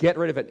saying, get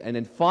rid of it. And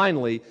then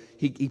finally,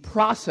 he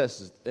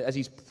processes, as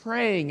he's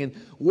praying and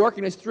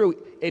working this through,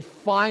 it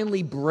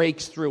finally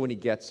breaks through and he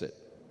gets it.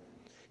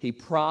 He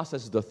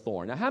processes the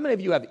thorn. Now, how many of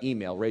you have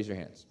email? Raise your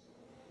hands.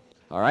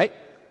 All right?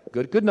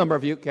 Good number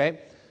of you, okay?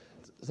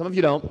 Some of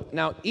you don't.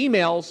 Now,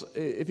 emails,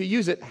 if you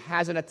use it,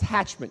 has an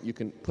attachment you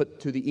can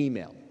put to the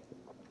email.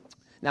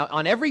 Now,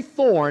 on every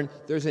thorn,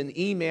 there's an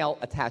email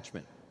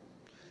attachment.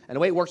 And the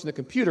way it works in the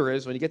computer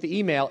is when you get the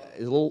email,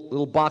 there's a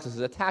little box that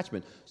says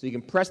attachment. So you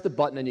can press the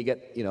button and you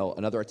get,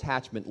 another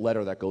attachment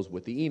letter that goes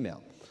with the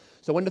email.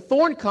 So when the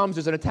thorn comes,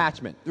 there's an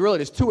attachment. Really,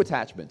 there's 2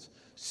 attachments.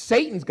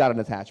 Satan's got an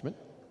attachment,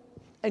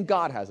 and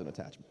God has an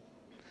attachment.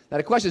 Now,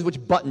 the question is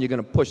which button you're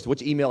going to push,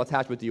 which email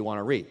attachment do you want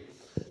to read?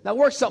 Now, it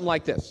works something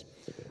like this.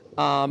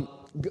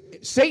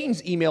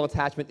 Satan's email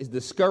attachment is to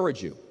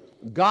discourage you.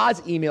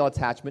 God's email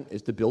attachment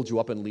is to build you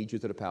up and lead you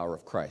to the power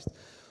of Christ.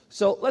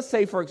 So let's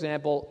say, for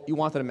example, you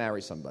wanted to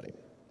marry somebody,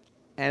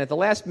 and at the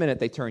last minute,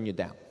 they turn you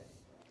down.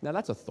 Now,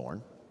 that's a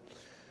thorn.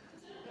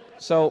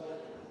 So,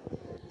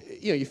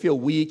 you feel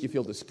weak, you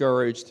feel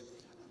discouraged.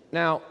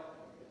 Now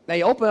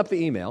you open up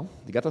the email.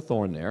 You got the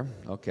thorn there.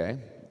 Okay.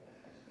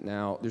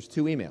 Now, there's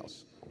 2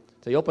 emails.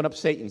 So you open up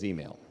Satan's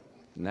email,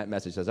 and that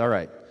message says, all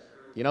right,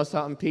 you know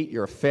something, Pete?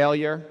 You're a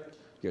failure.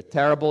 You're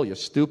terrible. You're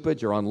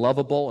stupid. You're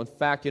unlovable. In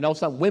fact,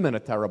 some women are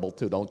terrible,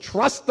 too. Don't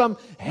trust them.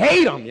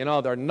 Hate them.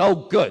 They're no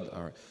good.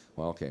 All right.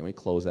 Well, okay, let me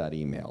close that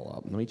email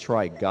up. Let me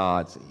try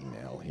God's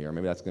email here.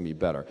 Maybe that's going to be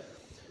better.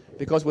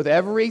 Because with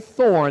every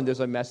thorn, there's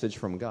a message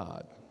from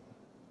God.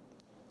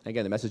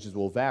 Again, the messages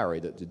will vary.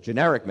 The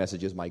generic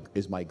message is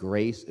my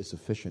grace is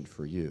sufficient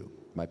for you.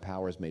 My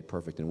power is made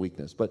perfect in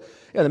weakness. But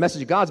the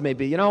message of God's may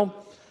be,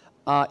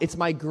 it's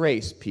my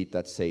grace, Pete,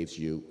 that saves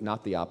you,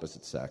 not the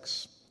opposite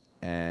sex.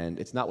 And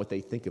it's not what they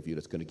think of you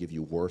that's going to give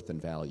you worth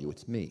and value.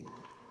 It's me.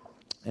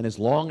 And as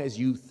long as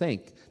you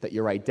think that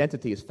your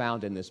identity is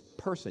found in this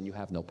person, you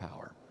have no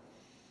power.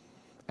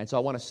 And so I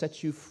want to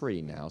set you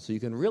free now so you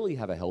can really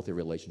have a healthy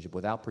relationship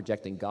without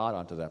projecting God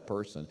onto that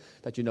person,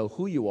 that you know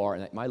who you are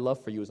and that my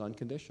love for you is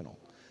unconditional.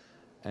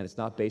 And it's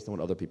not based on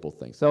what other people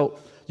think. So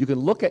you can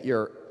look at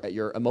your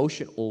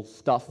emotional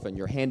stuff and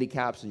your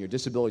handicaps and your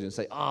disabilities and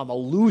say, I'm a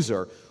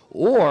loser.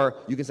 Or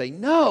you can say,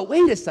 no,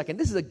 wait a second.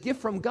 This is a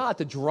gift from God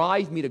to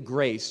drive me to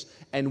grace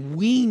and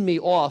wean me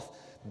off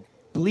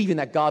believing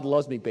that God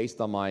loves me based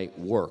on my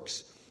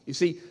works. You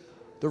see,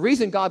 the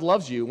reason God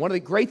loves you, one of the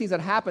great things that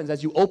happens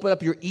as you open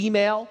up your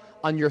email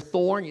on your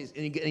thorn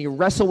and you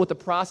wrestle with the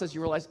process,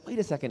 you realize, wait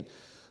a second,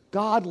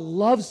 God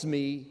loves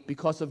me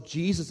because of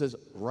Jesus'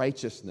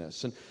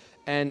 righteousness.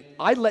 And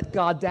I let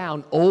God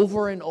down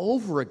over and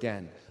over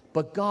again,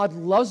 but God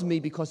loves me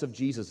because of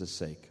Jesus'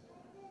 sake.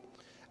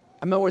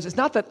 In other words, it's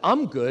not that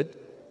I'm good,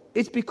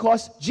 it's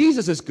because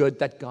Jesus is good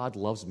that God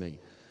loves me.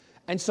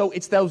 And so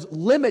it's those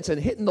limits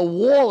and hitting the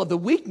wall of the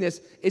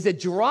weakness is it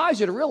drives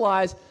you to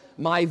realize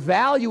my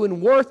value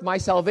and worth, my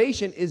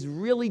salvation is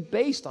really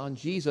based on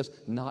Jesus,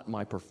 not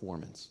my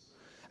performance.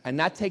 And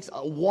that takes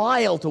a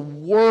while to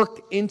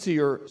work into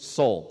your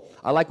soul.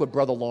 I like what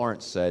Brother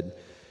Lawrence said.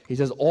 He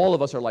says, all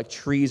of us are like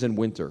trees in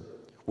winter.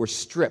 We're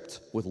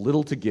stripped with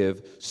little to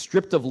give,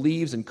 stripped of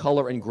leaves and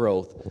color and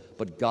growth,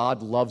 but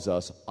God loves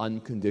us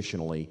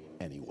unconditionally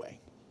anyway.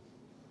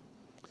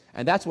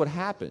 And that's what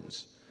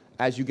happens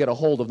as you get a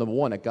hold of, number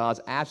one, that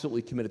God's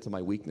absolutely committed to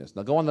my weakness.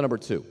 Now go on to number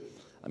two.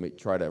 Let me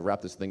try to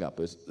wrap this thing up.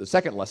 It's the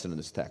second lesson in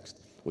this text,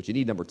 which you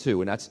need number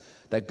two, and that's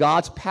that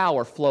God's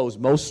power flows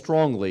most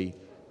strongly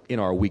in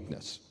our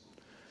weakness.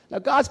 Now,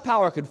 God's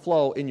power can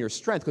flow in your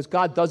strength because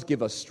God does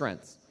give us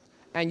strength.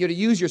 And you're to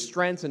use your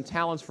strengths and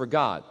talents for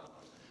God.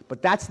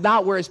 But that's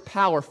not where His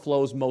power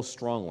flows most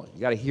strongly.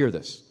 You got to hear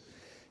this.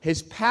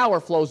 His power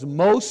flows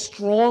most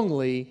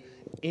strongly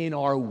in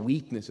our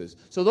weaknesses.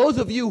 So those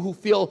of you who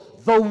feel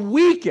the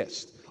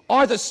weakest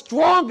are the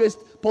strongest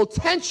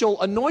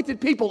potential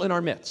anointed people in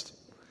our midst.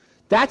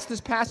 That's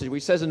this passage where He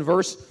says in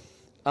verse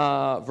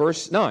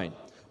 9,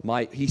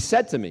 He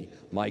said to me,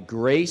 my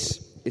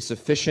grace is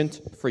sufficient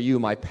for you.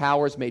 My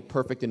power is made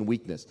perfect in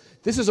weakness.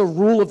 This is a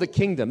rule of the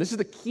kingdom. This is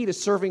the key to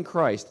serving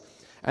Christ.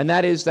 And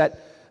that is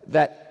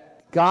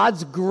that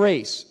God's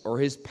grace or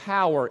His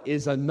power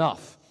is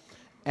enough.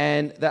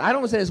 And that I don't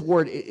understand His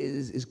word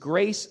is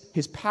grace.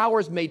 His power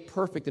is made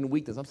perfect in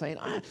weakness. I'm saying,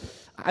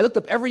 I looked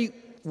up every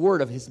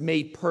word of His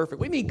made perfect.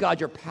 What do you mean,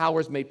 God, your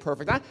power is made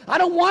perfect? I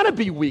don't want to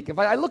be weak. If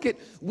I look at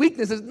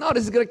weaknesses, no,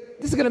 this is going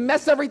to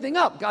mess everything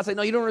up. God said,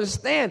 no, you don't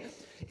understand.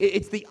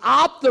 It's the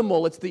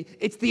optimal,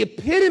 it's the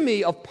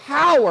epitome of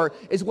power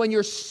is when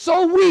you're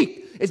so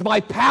weak, is my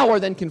power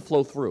then can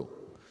flow through.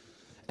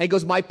 And He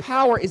goes, my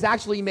power is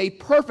actually made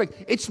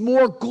perfect. It's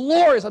more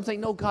glorious. I'm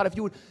saying, no, God, if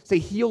you would say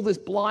heal this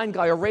blind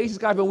guy or raise this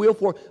guy from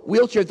a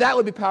wheelchair, that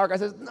would be power. God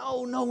says,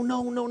 no. You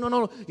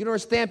don't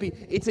understand, Pete.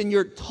 It's in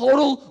your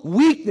total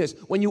weakness.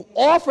 When you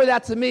offer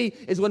that to me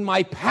is when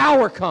my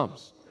power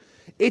comes.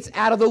 It's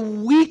out of the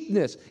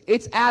weakness.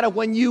 It's out of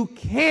when you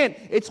can't.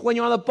 It's when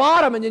you're on the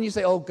bottom and then you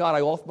say, oh, God,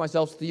 I offer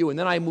myself to you. And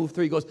then I move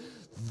through. He goes,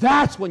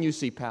 that's when you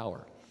see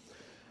power.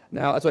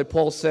 Now, that's why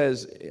Paul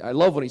says, I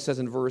love when he says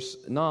in verse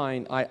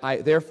 9,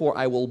 therefore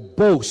I will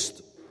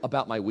boast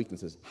about my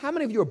weaknesses. How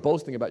many of you are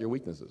boasting about your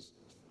weaknesses?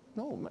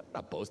 No, we're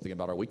not boasting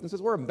about our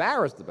weaknesses. We're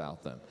embarrassed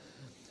about them.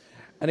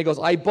 And he goes,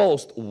 I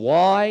boast.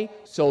 Why?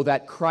 So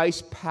that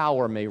Christ's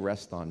power may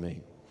rest on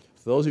me.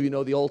 For those of you who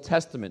know the Old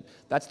Testament,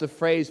 that's the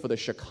phrase for the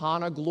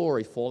Shekinah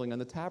glory falling on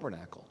the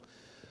tabernacle.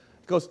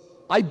 He goes,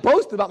 I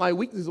boast about my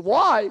weaknesses.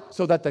 Why?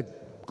 So that the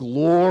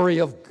glory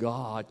of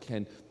God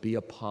can be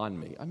upon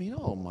me. I mean,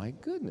 oh my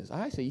goodness.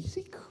 I say, is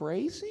he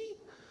crazy?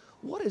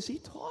 What is he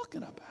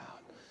talking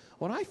about?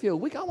 When I feel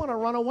weak, I want to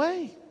run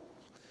away.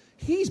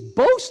 He's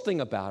boasting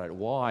about it.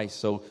 Why?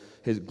 So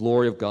His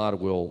glory of God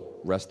will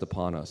rest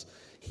upon us.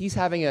 He's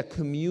having a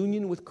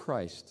communion with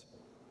Christ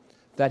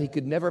that he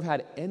could never have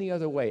had any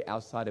other way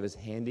outside of his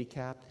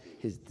handicap,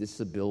 his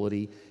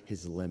disability,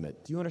 his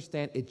limit. Do you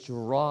understand? It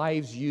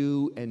drives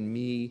you and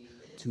me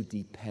to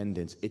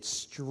dependence. It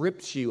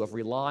strips you of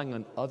relying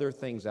on other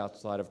things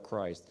outside of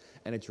Christ,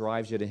 and it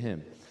drives you to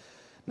Him.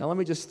 Now, let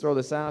me just throw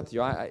this out to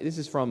you. This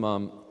is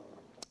from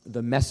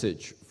The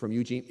Message from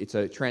Eugene. It's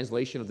a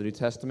translation of the New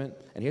Testament,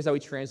 and here's how he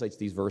translates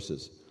these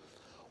verses.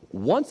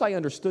 Once I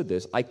understood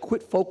this, I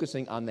quit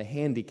focusing on the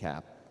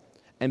handicap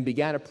and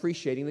began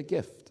appreciating the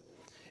gift.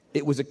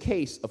 It was a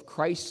case of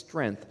Christ's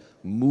strength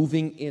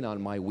moving in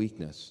on my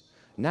weakness.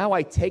 Now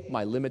I take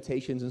my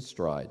limitations in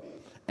stride,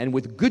 and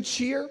with good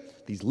cheer,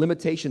 these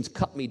limitations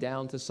cut me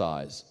down to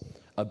size.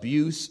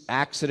 Abuse,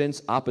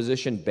 accidents,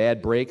 opposition,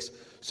 bad breaks.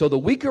 So the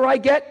weaker I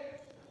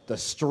get, the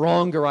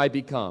stronger I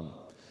become.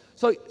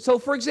 So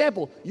for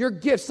example, your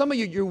gifts, some of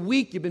you, you're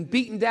weak, you've been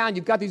beaten down,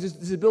 you've got these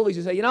disabilities,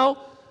 you say,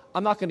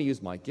 I'm not going to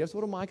use my gifts.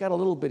 What am I? got a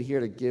little bit here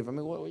to give. I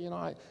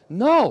mean,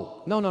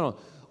 No.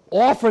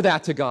 Offer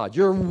that to God.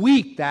 You're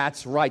weak.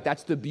 That's right.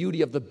 That's the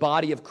beauty of the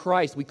body of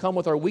Christ. We come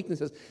with our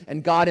weaknesses,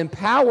 and God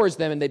empowers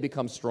them, and they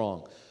become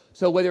strong.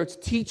 So whether it's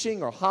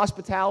teaching or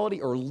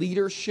hospitality or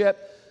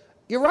leadership,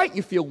 you're right,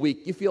 you feel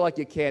weak. You feel like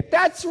you can't.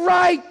 That's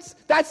right.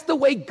 That's the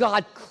way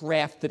God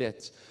crafted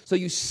it. So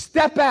you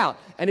step out,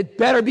 and it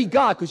better be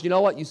God, because you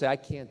know what? You say, I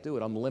can't do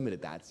it. I'm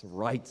limited. That's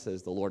right,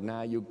 says the Lord.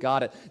 Now you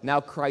got it.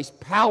 Now Christ's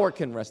power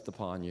can rest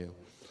upon you.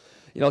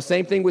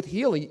 Same thing with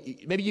healing.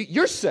 Maybe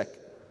you're sick.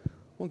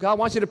 Well, God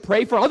wants you to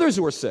pray for others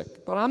who are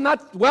sick. But I'm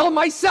not well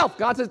myself.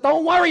 God says,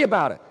 don't worry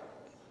about it.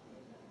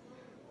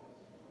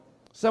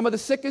 Some of the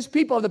sickest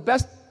people have the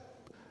best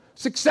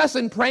success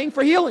in praying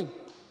for healing.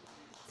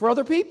 for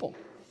other people.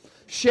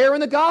 Sharing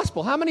the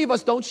gospel. How many of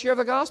us don't share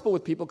the gospel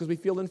with people because we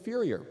feel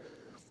inferior?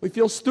 We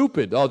feel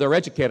stupid. Oh, they're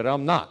educated,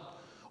 I'm not.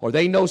 Or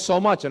they know so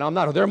much and I'm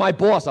not. Or they're my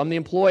boss, I'm the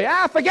employee.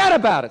 Forget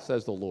about it,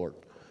 says the Lord.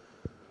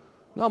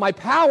 No, my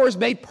power is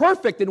made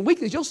perfect in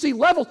weakness. You'll see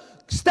levels.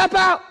 Step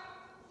out.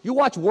 You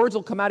watch words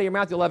will come out of your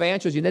mouth. You'll have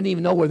answers you didn't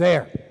even know were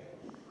there.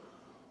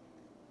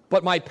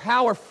 But my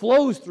power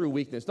flows through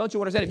weakness. Don't you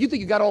understand? If you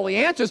think you got all the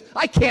answers,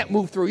 I can't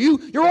move through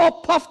you. You're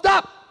all puffed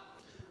up.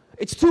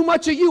 It's too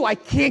much of you. I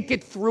can't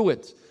get through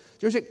it.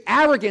 There's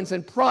arrogance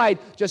and pride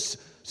just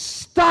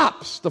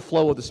stops the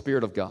flow of the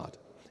Spirit of God.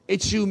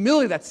 It's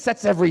humility that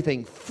sets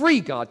everything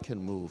free. God can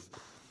move.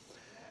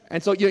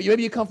 And so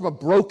maybe you come from a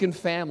broken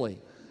family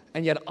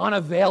and you had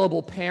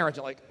unavailable parents.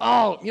 You're like,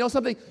 oh, you know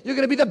something? You're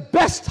going to be the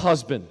best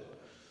husband,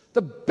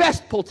 the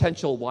best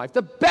potential wife,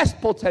 the best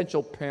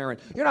potential parent.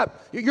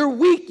 You're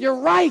weak, you're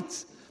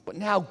right. But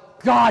now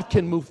God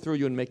can move through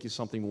you and make you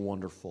something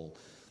wonderful.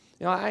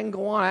 I can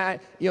go on.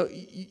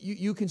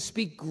 You can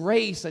speak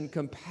grace and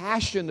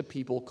compassion to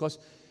people because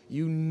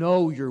you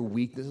know your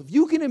weakness. If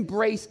you can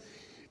embrace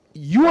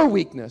your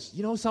weakness,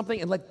 you know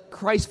something, and let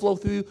Christ flow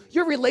through you,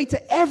 you'll relate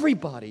to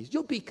everybody.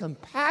 You'll be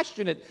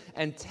compassionate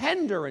and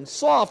tender and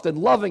soft and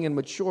loving and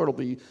mature. It'll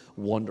be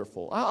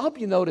wonderful. I hope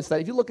you notice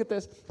that. If you look at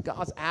this,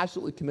 God's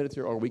absolutely committed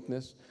to our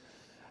weakness.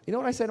 You know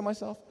what I say to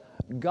myself?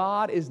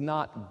 God is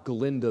not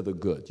Glinda the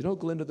Good. You know what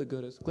Glinda the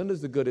Good is? Glinda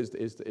the Good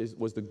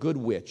was the good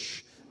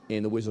witch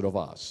in The Wizard of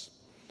Oz.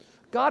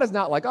 God is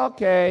not like,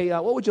 okay,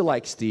 what would you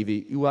like,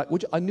 Stevie?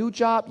 A new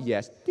job?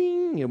 Yes.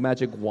 Ding,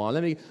 magic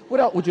wand. What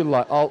else would you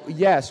like? Oh,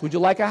 yes. Would you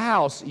like a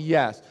house?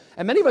 Yes.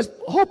 And many of us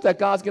hope that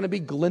God's going to be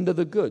Glinda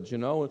the Good,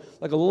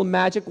 like a little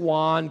magic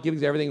wand, giving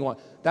us everything you want.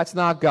 That's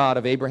not God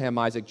of Abraham,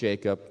 Isaac,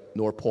 Jacob,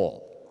 nor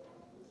Paul.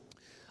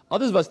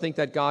 Others of us think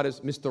that God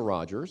is Mr.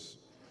 Rogers.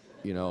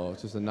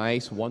 It's just a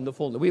nice,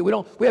 wonderful.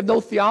 We have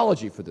no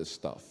theology for this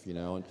stuff,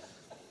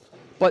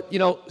 But,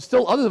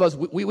 still others of us,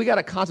 we got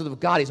a concept of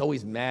God. He's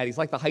always mad. He's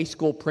like the high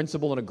school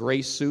principal in a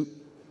gray suit.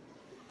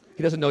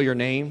 He doesn't know your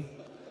name,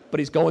 but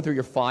he's going through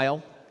your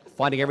file,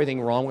 finding everything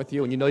wrong with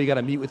you, and you got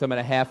to meet with him in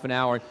a half an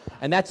hour.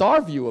 And that's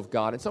our view of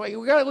God. And so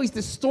we got at least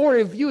this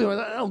story of view.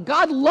 No,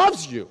 God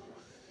loves you.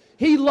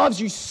 He loves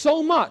you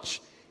so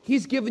much,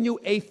 he's given you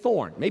a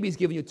thorn. Maybe he's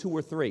given you 2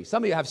 or 3.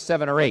 Some of you have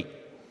 7 or 8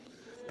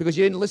 because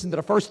you didn't listen to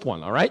the first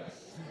one, all right?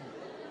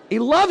 He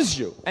loves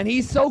you, and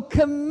he's so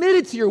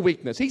committed to your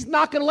weakness. He's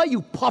not going to let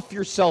you puff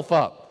yourself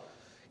up.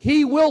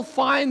 He will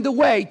find a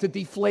way to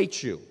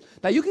deflate you.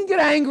 Now, you can get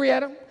angry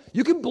at him.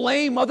 You can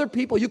blame other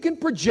people. You can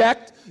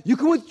project. You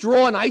can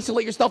withdraw and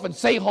isolate yourself and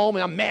stay home,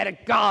 and I'm mad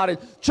at God and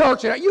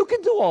church. You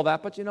can do all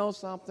that, but you know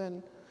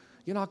something?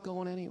 You're not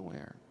going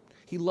anywhere.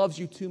 He loves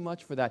you too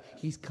much for that.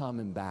 He's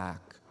coming back.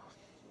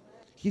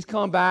 He's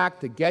coming back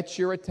to get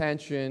your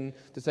attention,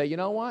 to say, you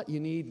know what? You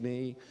need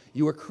me.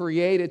 You were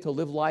created to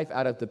live life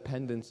out of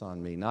dependence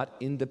on me, not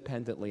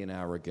independently and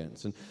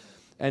arrogance.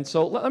 And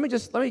so let me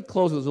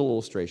close with this little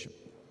illustration.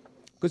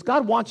 Because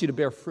God wants you to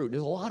bear fruit.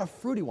 There's a lot of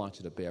fruit he wants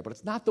you to bear, but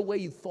it's not the way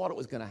you thought it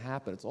was going to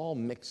happen. It's all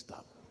mixed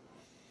up.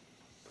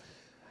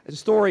 There's a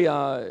story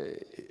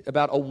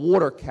about a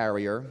water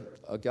carrier,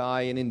 a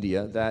guy in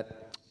India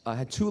that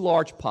had 2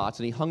 large pots,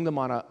 and he hung them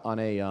on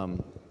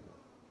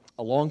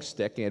a long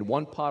stick. He had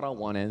 1 pot on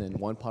one end and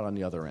 1 pot on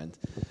the other end.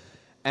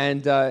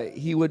 And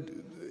he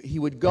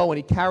would go and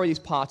he'd carry these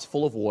pots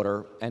full of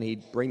water and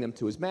he'd bring them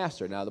to his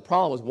master. Now, the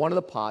problem was one of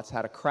the pots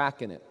had a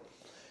crack in it.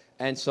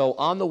 And so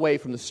on the way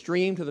from the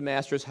stream to the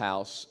master's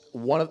house,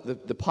 one of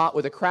the pot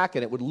with a crack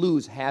in it would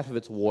lose half of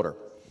its water.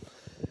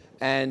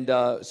 And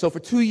so for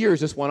 2 years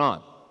this went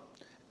on.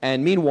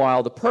 And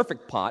meanwhile, the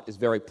perfect pot is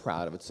very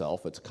proud of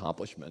itself, its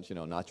accomplishments,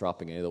 not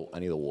dropping any of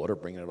the water,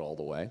 bringing it all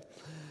the way.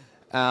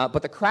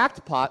 But the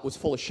cracked pot was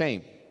full of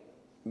shame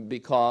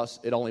because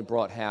it only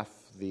brought half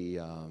the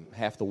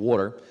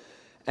water.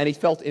 And he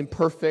felt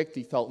imperfect,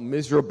 he felt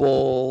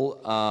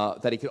miserable,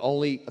 that he could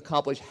only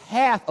accomplish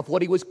half of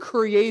what he was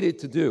created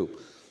to do.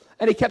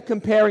 And he kept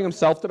comparing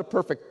himself to the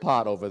perfect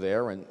pot over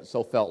there and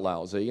so felt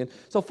lousy. And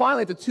so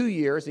finally, after 2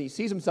 years, he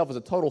sees himself as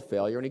a total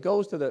failure, and he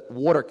goes to the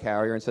water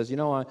carrier and says,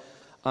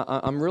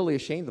 I'm really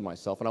ashamed of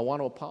myself, and I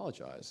want to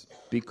apologize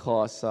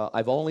because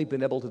I've only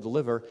been able to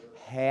deliver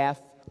half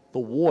the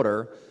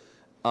water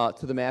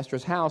to the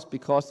master's house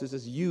because there's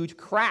this huge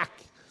crack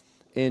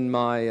in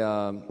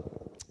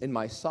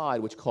my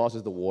side which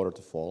causes the water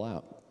to fall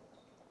out.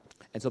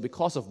 And so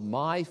because of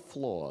my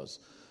flaws,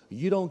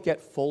 you don't get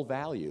full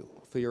value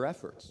for your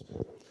efforts.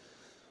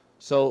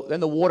 So then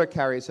the water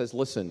carrier says,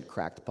 listen,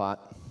 cracked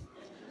pot,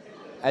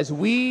 I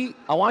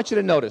want you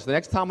to notice, the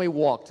next time we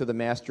walk to the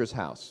master's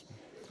house,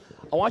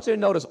 I want you to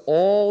notice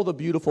all the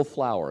beautiful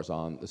flowers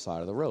on the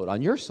side of the road,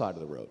 on your side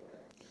of the road.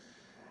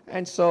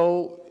 And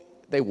so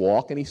they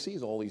walk, and he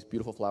sees all these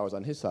beautiful flowers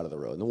on his side of the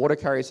road. And the water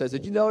carrier says,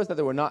 did you notice that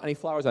there were not any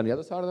flowers on the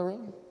other side of the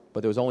road,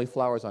 but there was only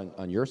flowers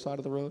on your side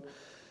of the road?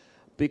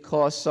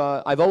 Because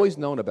I've always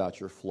known about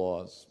your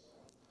flaws,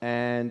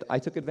 and I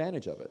took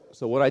advantage of it.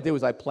 So what I did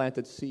was I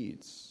planted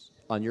seeds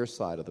on your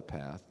side of the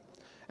path.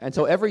 And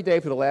so every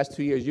day for the last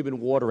 2 years, you've been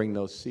watering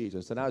those seeds.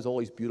 And so now there's all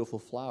these beautiful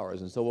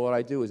flowers. And so what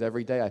I do is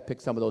every day I pick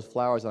some of those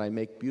flowers and I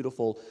make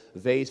beautiful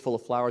vase full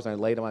of flowers and I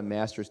lay it on my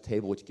master's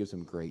table, which gives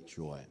him great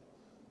joy.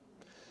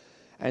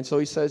 And so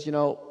he says, you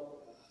know,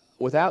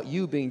 without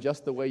you being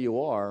just the way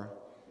you are,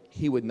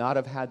 he would not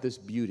have had this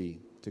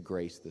beauty to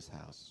grace this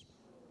house.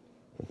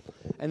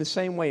 And the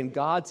same way, in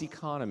God's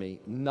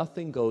economy,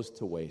 nothing goes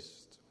to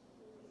waste.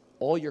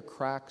 All your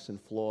cracks and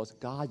flaws,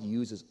 God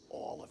uses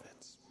all of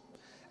it.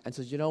 And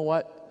says, you know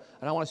what?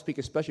 And I want to speak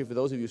especially for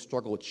those of you who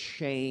struggle with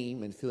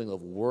shame and feeling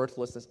of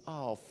worthlessness.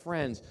 Oh,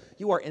 friends,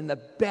 you are in the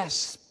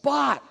best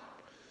spot.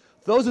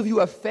 Those of you who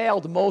have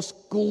failed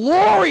most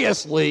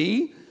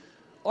gloriously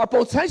are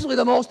potentially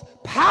the most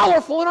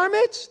powerful in our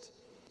midst.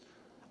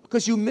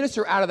 Because you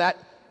minister out of that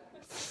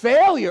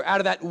failure,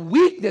 out of that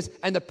weakness,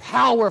 and the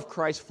power of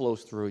Christ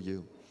flows through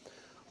you.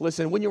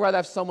 Listen, wouldn't you rather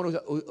have someone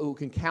who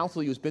can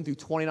counsel you, who's been through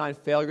 29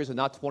 failures and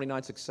not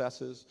 29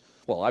 successes?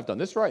 Well, I've done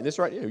this right and this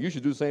right. You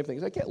should do the same thing.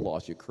 He's like, get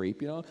lost, you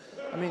creep, you know.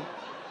 I mean,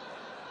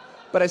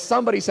 but as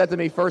somebody said to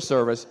me first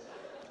service,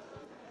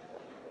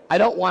 I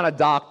don't want a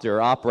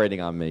doctor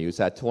operating on me who's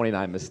had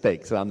 29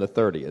 mistakes and I'm the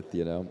 30th,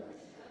 you know.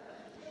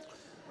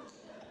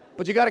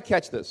 But you got to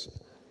catch this,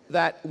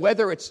 that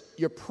whether it's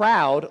you're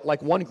proud,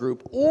 like one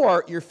group,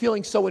 or you're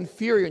feeling so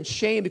inferior and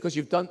shame because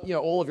you've done, you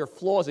know, all of your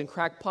flaws and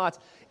cracked pots,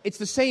 it's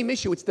the same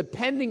issue. It's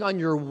depending on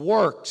your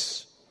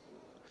works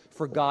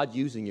for God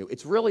using you.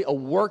 It's really a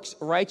works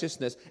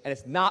righteousness, and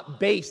it's not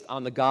based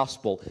on the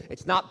gospel.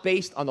 It's not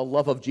based on the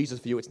love of Jesus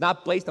for you. It's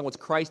not based on what's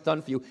Christ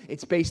done for you.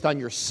 It's based on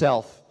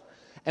yourself.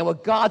 And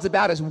what God's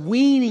about is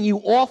weaning you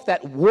off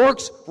that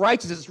works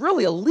righteousness. It's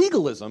really a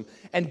legalism,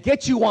 and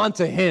get you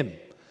onto Him.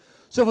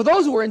 So for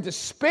those who are in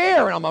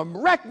despair and I'm a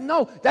wreck,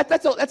 no,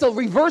 that's a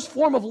reverse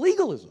form of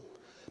legalism.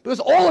 Because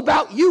it's all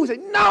about you. Say,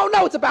 no,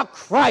 it's about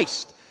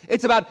Christ.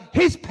 It's about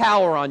His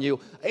power on you.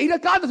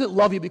 God doesn't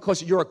love you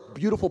because you're a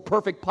beautiful,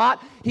 perfect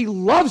pot. He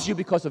loves you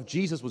because of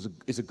Jesus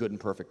is a good and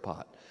perfect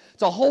pot.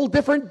 It's a whole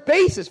different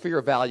basis for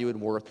your value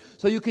and worth.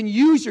 So you can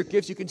use your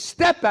gifts. You can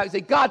step back and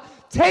say, God,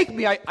 take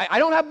me. I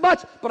don't have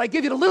much, but I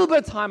give you the little bit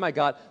of time I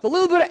got, the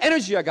little bit of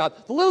energy I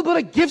got, the little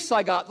bit of gifts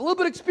I got, the little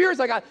bit of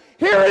experience I got.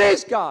 Here it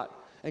is, God.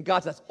 And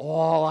God says, that's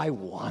all I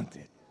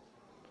wanted.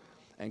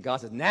 And God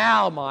says,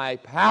 now my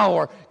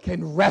power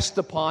can rest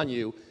upon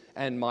you.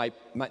 And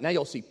now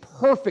you'll see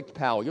perfect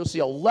power. You'll see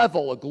a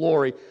level of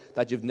glory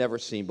that you've never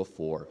seen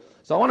before.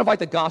 So I want to invite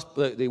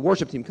the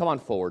worship team, come on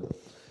forward.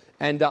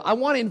 And I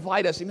want to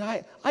invite us.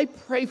 I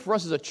pray for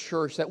us as a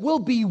church that we'll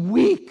be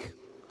weak,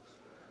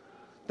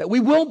 that we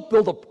won't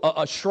build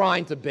a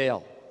shrine to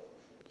Baal.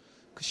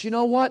 Because you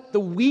know what? The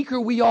weaker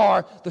we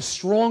are, the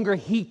stronger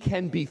He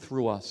can be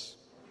through us.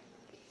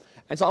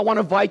 And so I want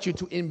to invite you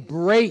to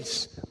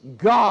embrace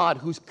God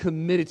who's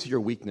committed to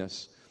your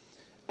weakness.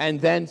 And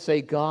then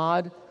say,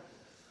 God,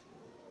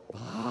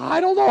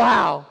 I don't know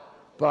how,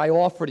 but I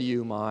offer to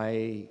you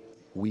my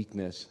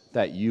weakness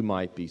that you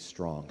might be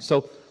strong.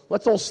 So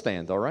let's all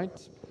stand, all right?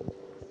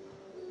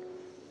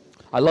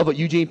 I love what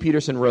Eugene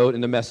Peterson wrote in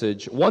the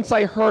Message. Once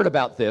I heard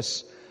about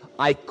this,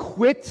 I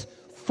quit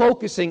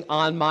focusing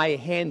on my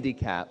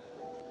handicap,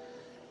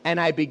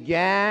 and I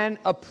began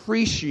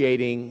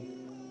appreciating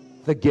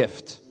the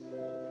gift.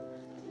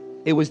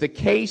 It was the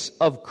case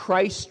of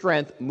Christ's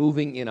strength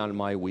moving in on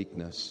my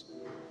weakness.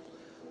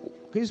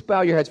 Please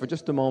bow your heads for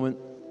just a moment.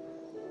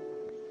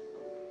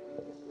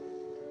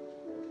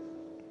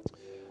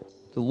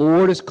 The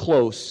Lord is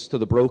close to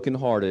the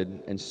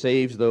brokenhearted and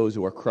saves those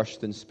who are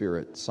crushed in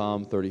spirit.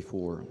 Psalm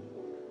 34.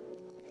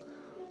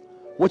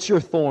 What's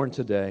your thorn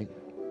today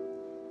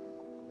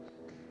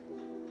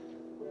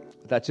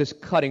that's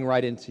just cutting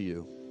right into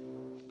you?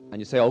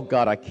 And you say, oh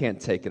God, I can't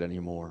take it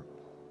anymore.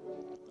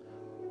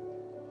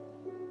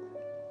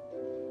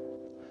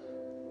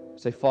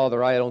 Say,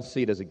 Father, I don't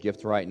see it as a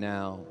gift right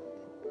now.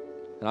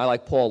 And I,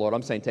 like Paul, Lord,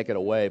 I'm saying take it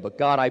away. But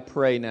God, I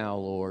pray now,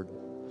 Lord,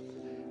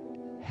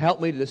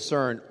 help me to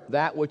discern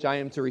that which I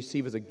am to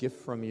receive as a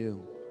gift from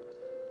you.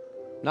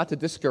 Not to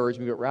discourage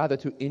me, but rather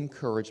to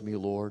encourage me,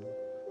 Lord,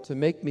 to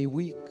make me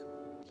weak,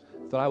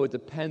 that I would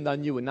depend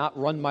on you and not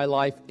run my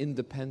life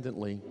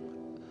independently,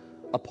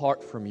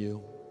 apart from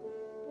you.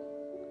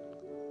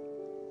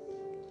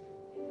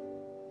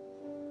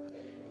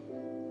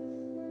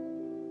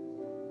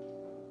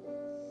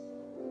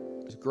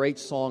 This great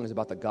song is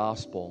about the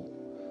gospel,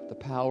 the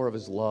power of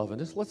His love. And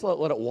just let's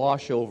let it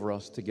wash over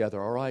us together,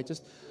 all right?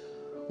 Just,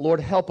 Lord,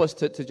 help us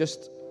to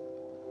just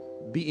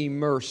be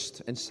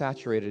immersed and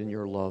saturated in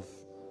your love.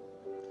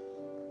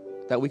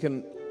 That we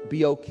can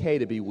be okay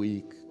to be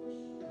weak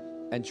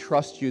and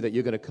trust you that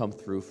you're going to come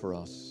through for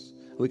us.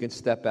 We can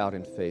step out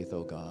in faith,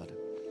 oh God.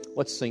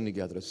 Let's sing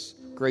together this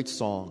great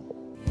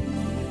song.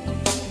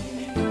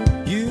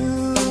 You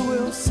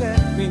will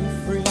set me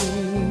free.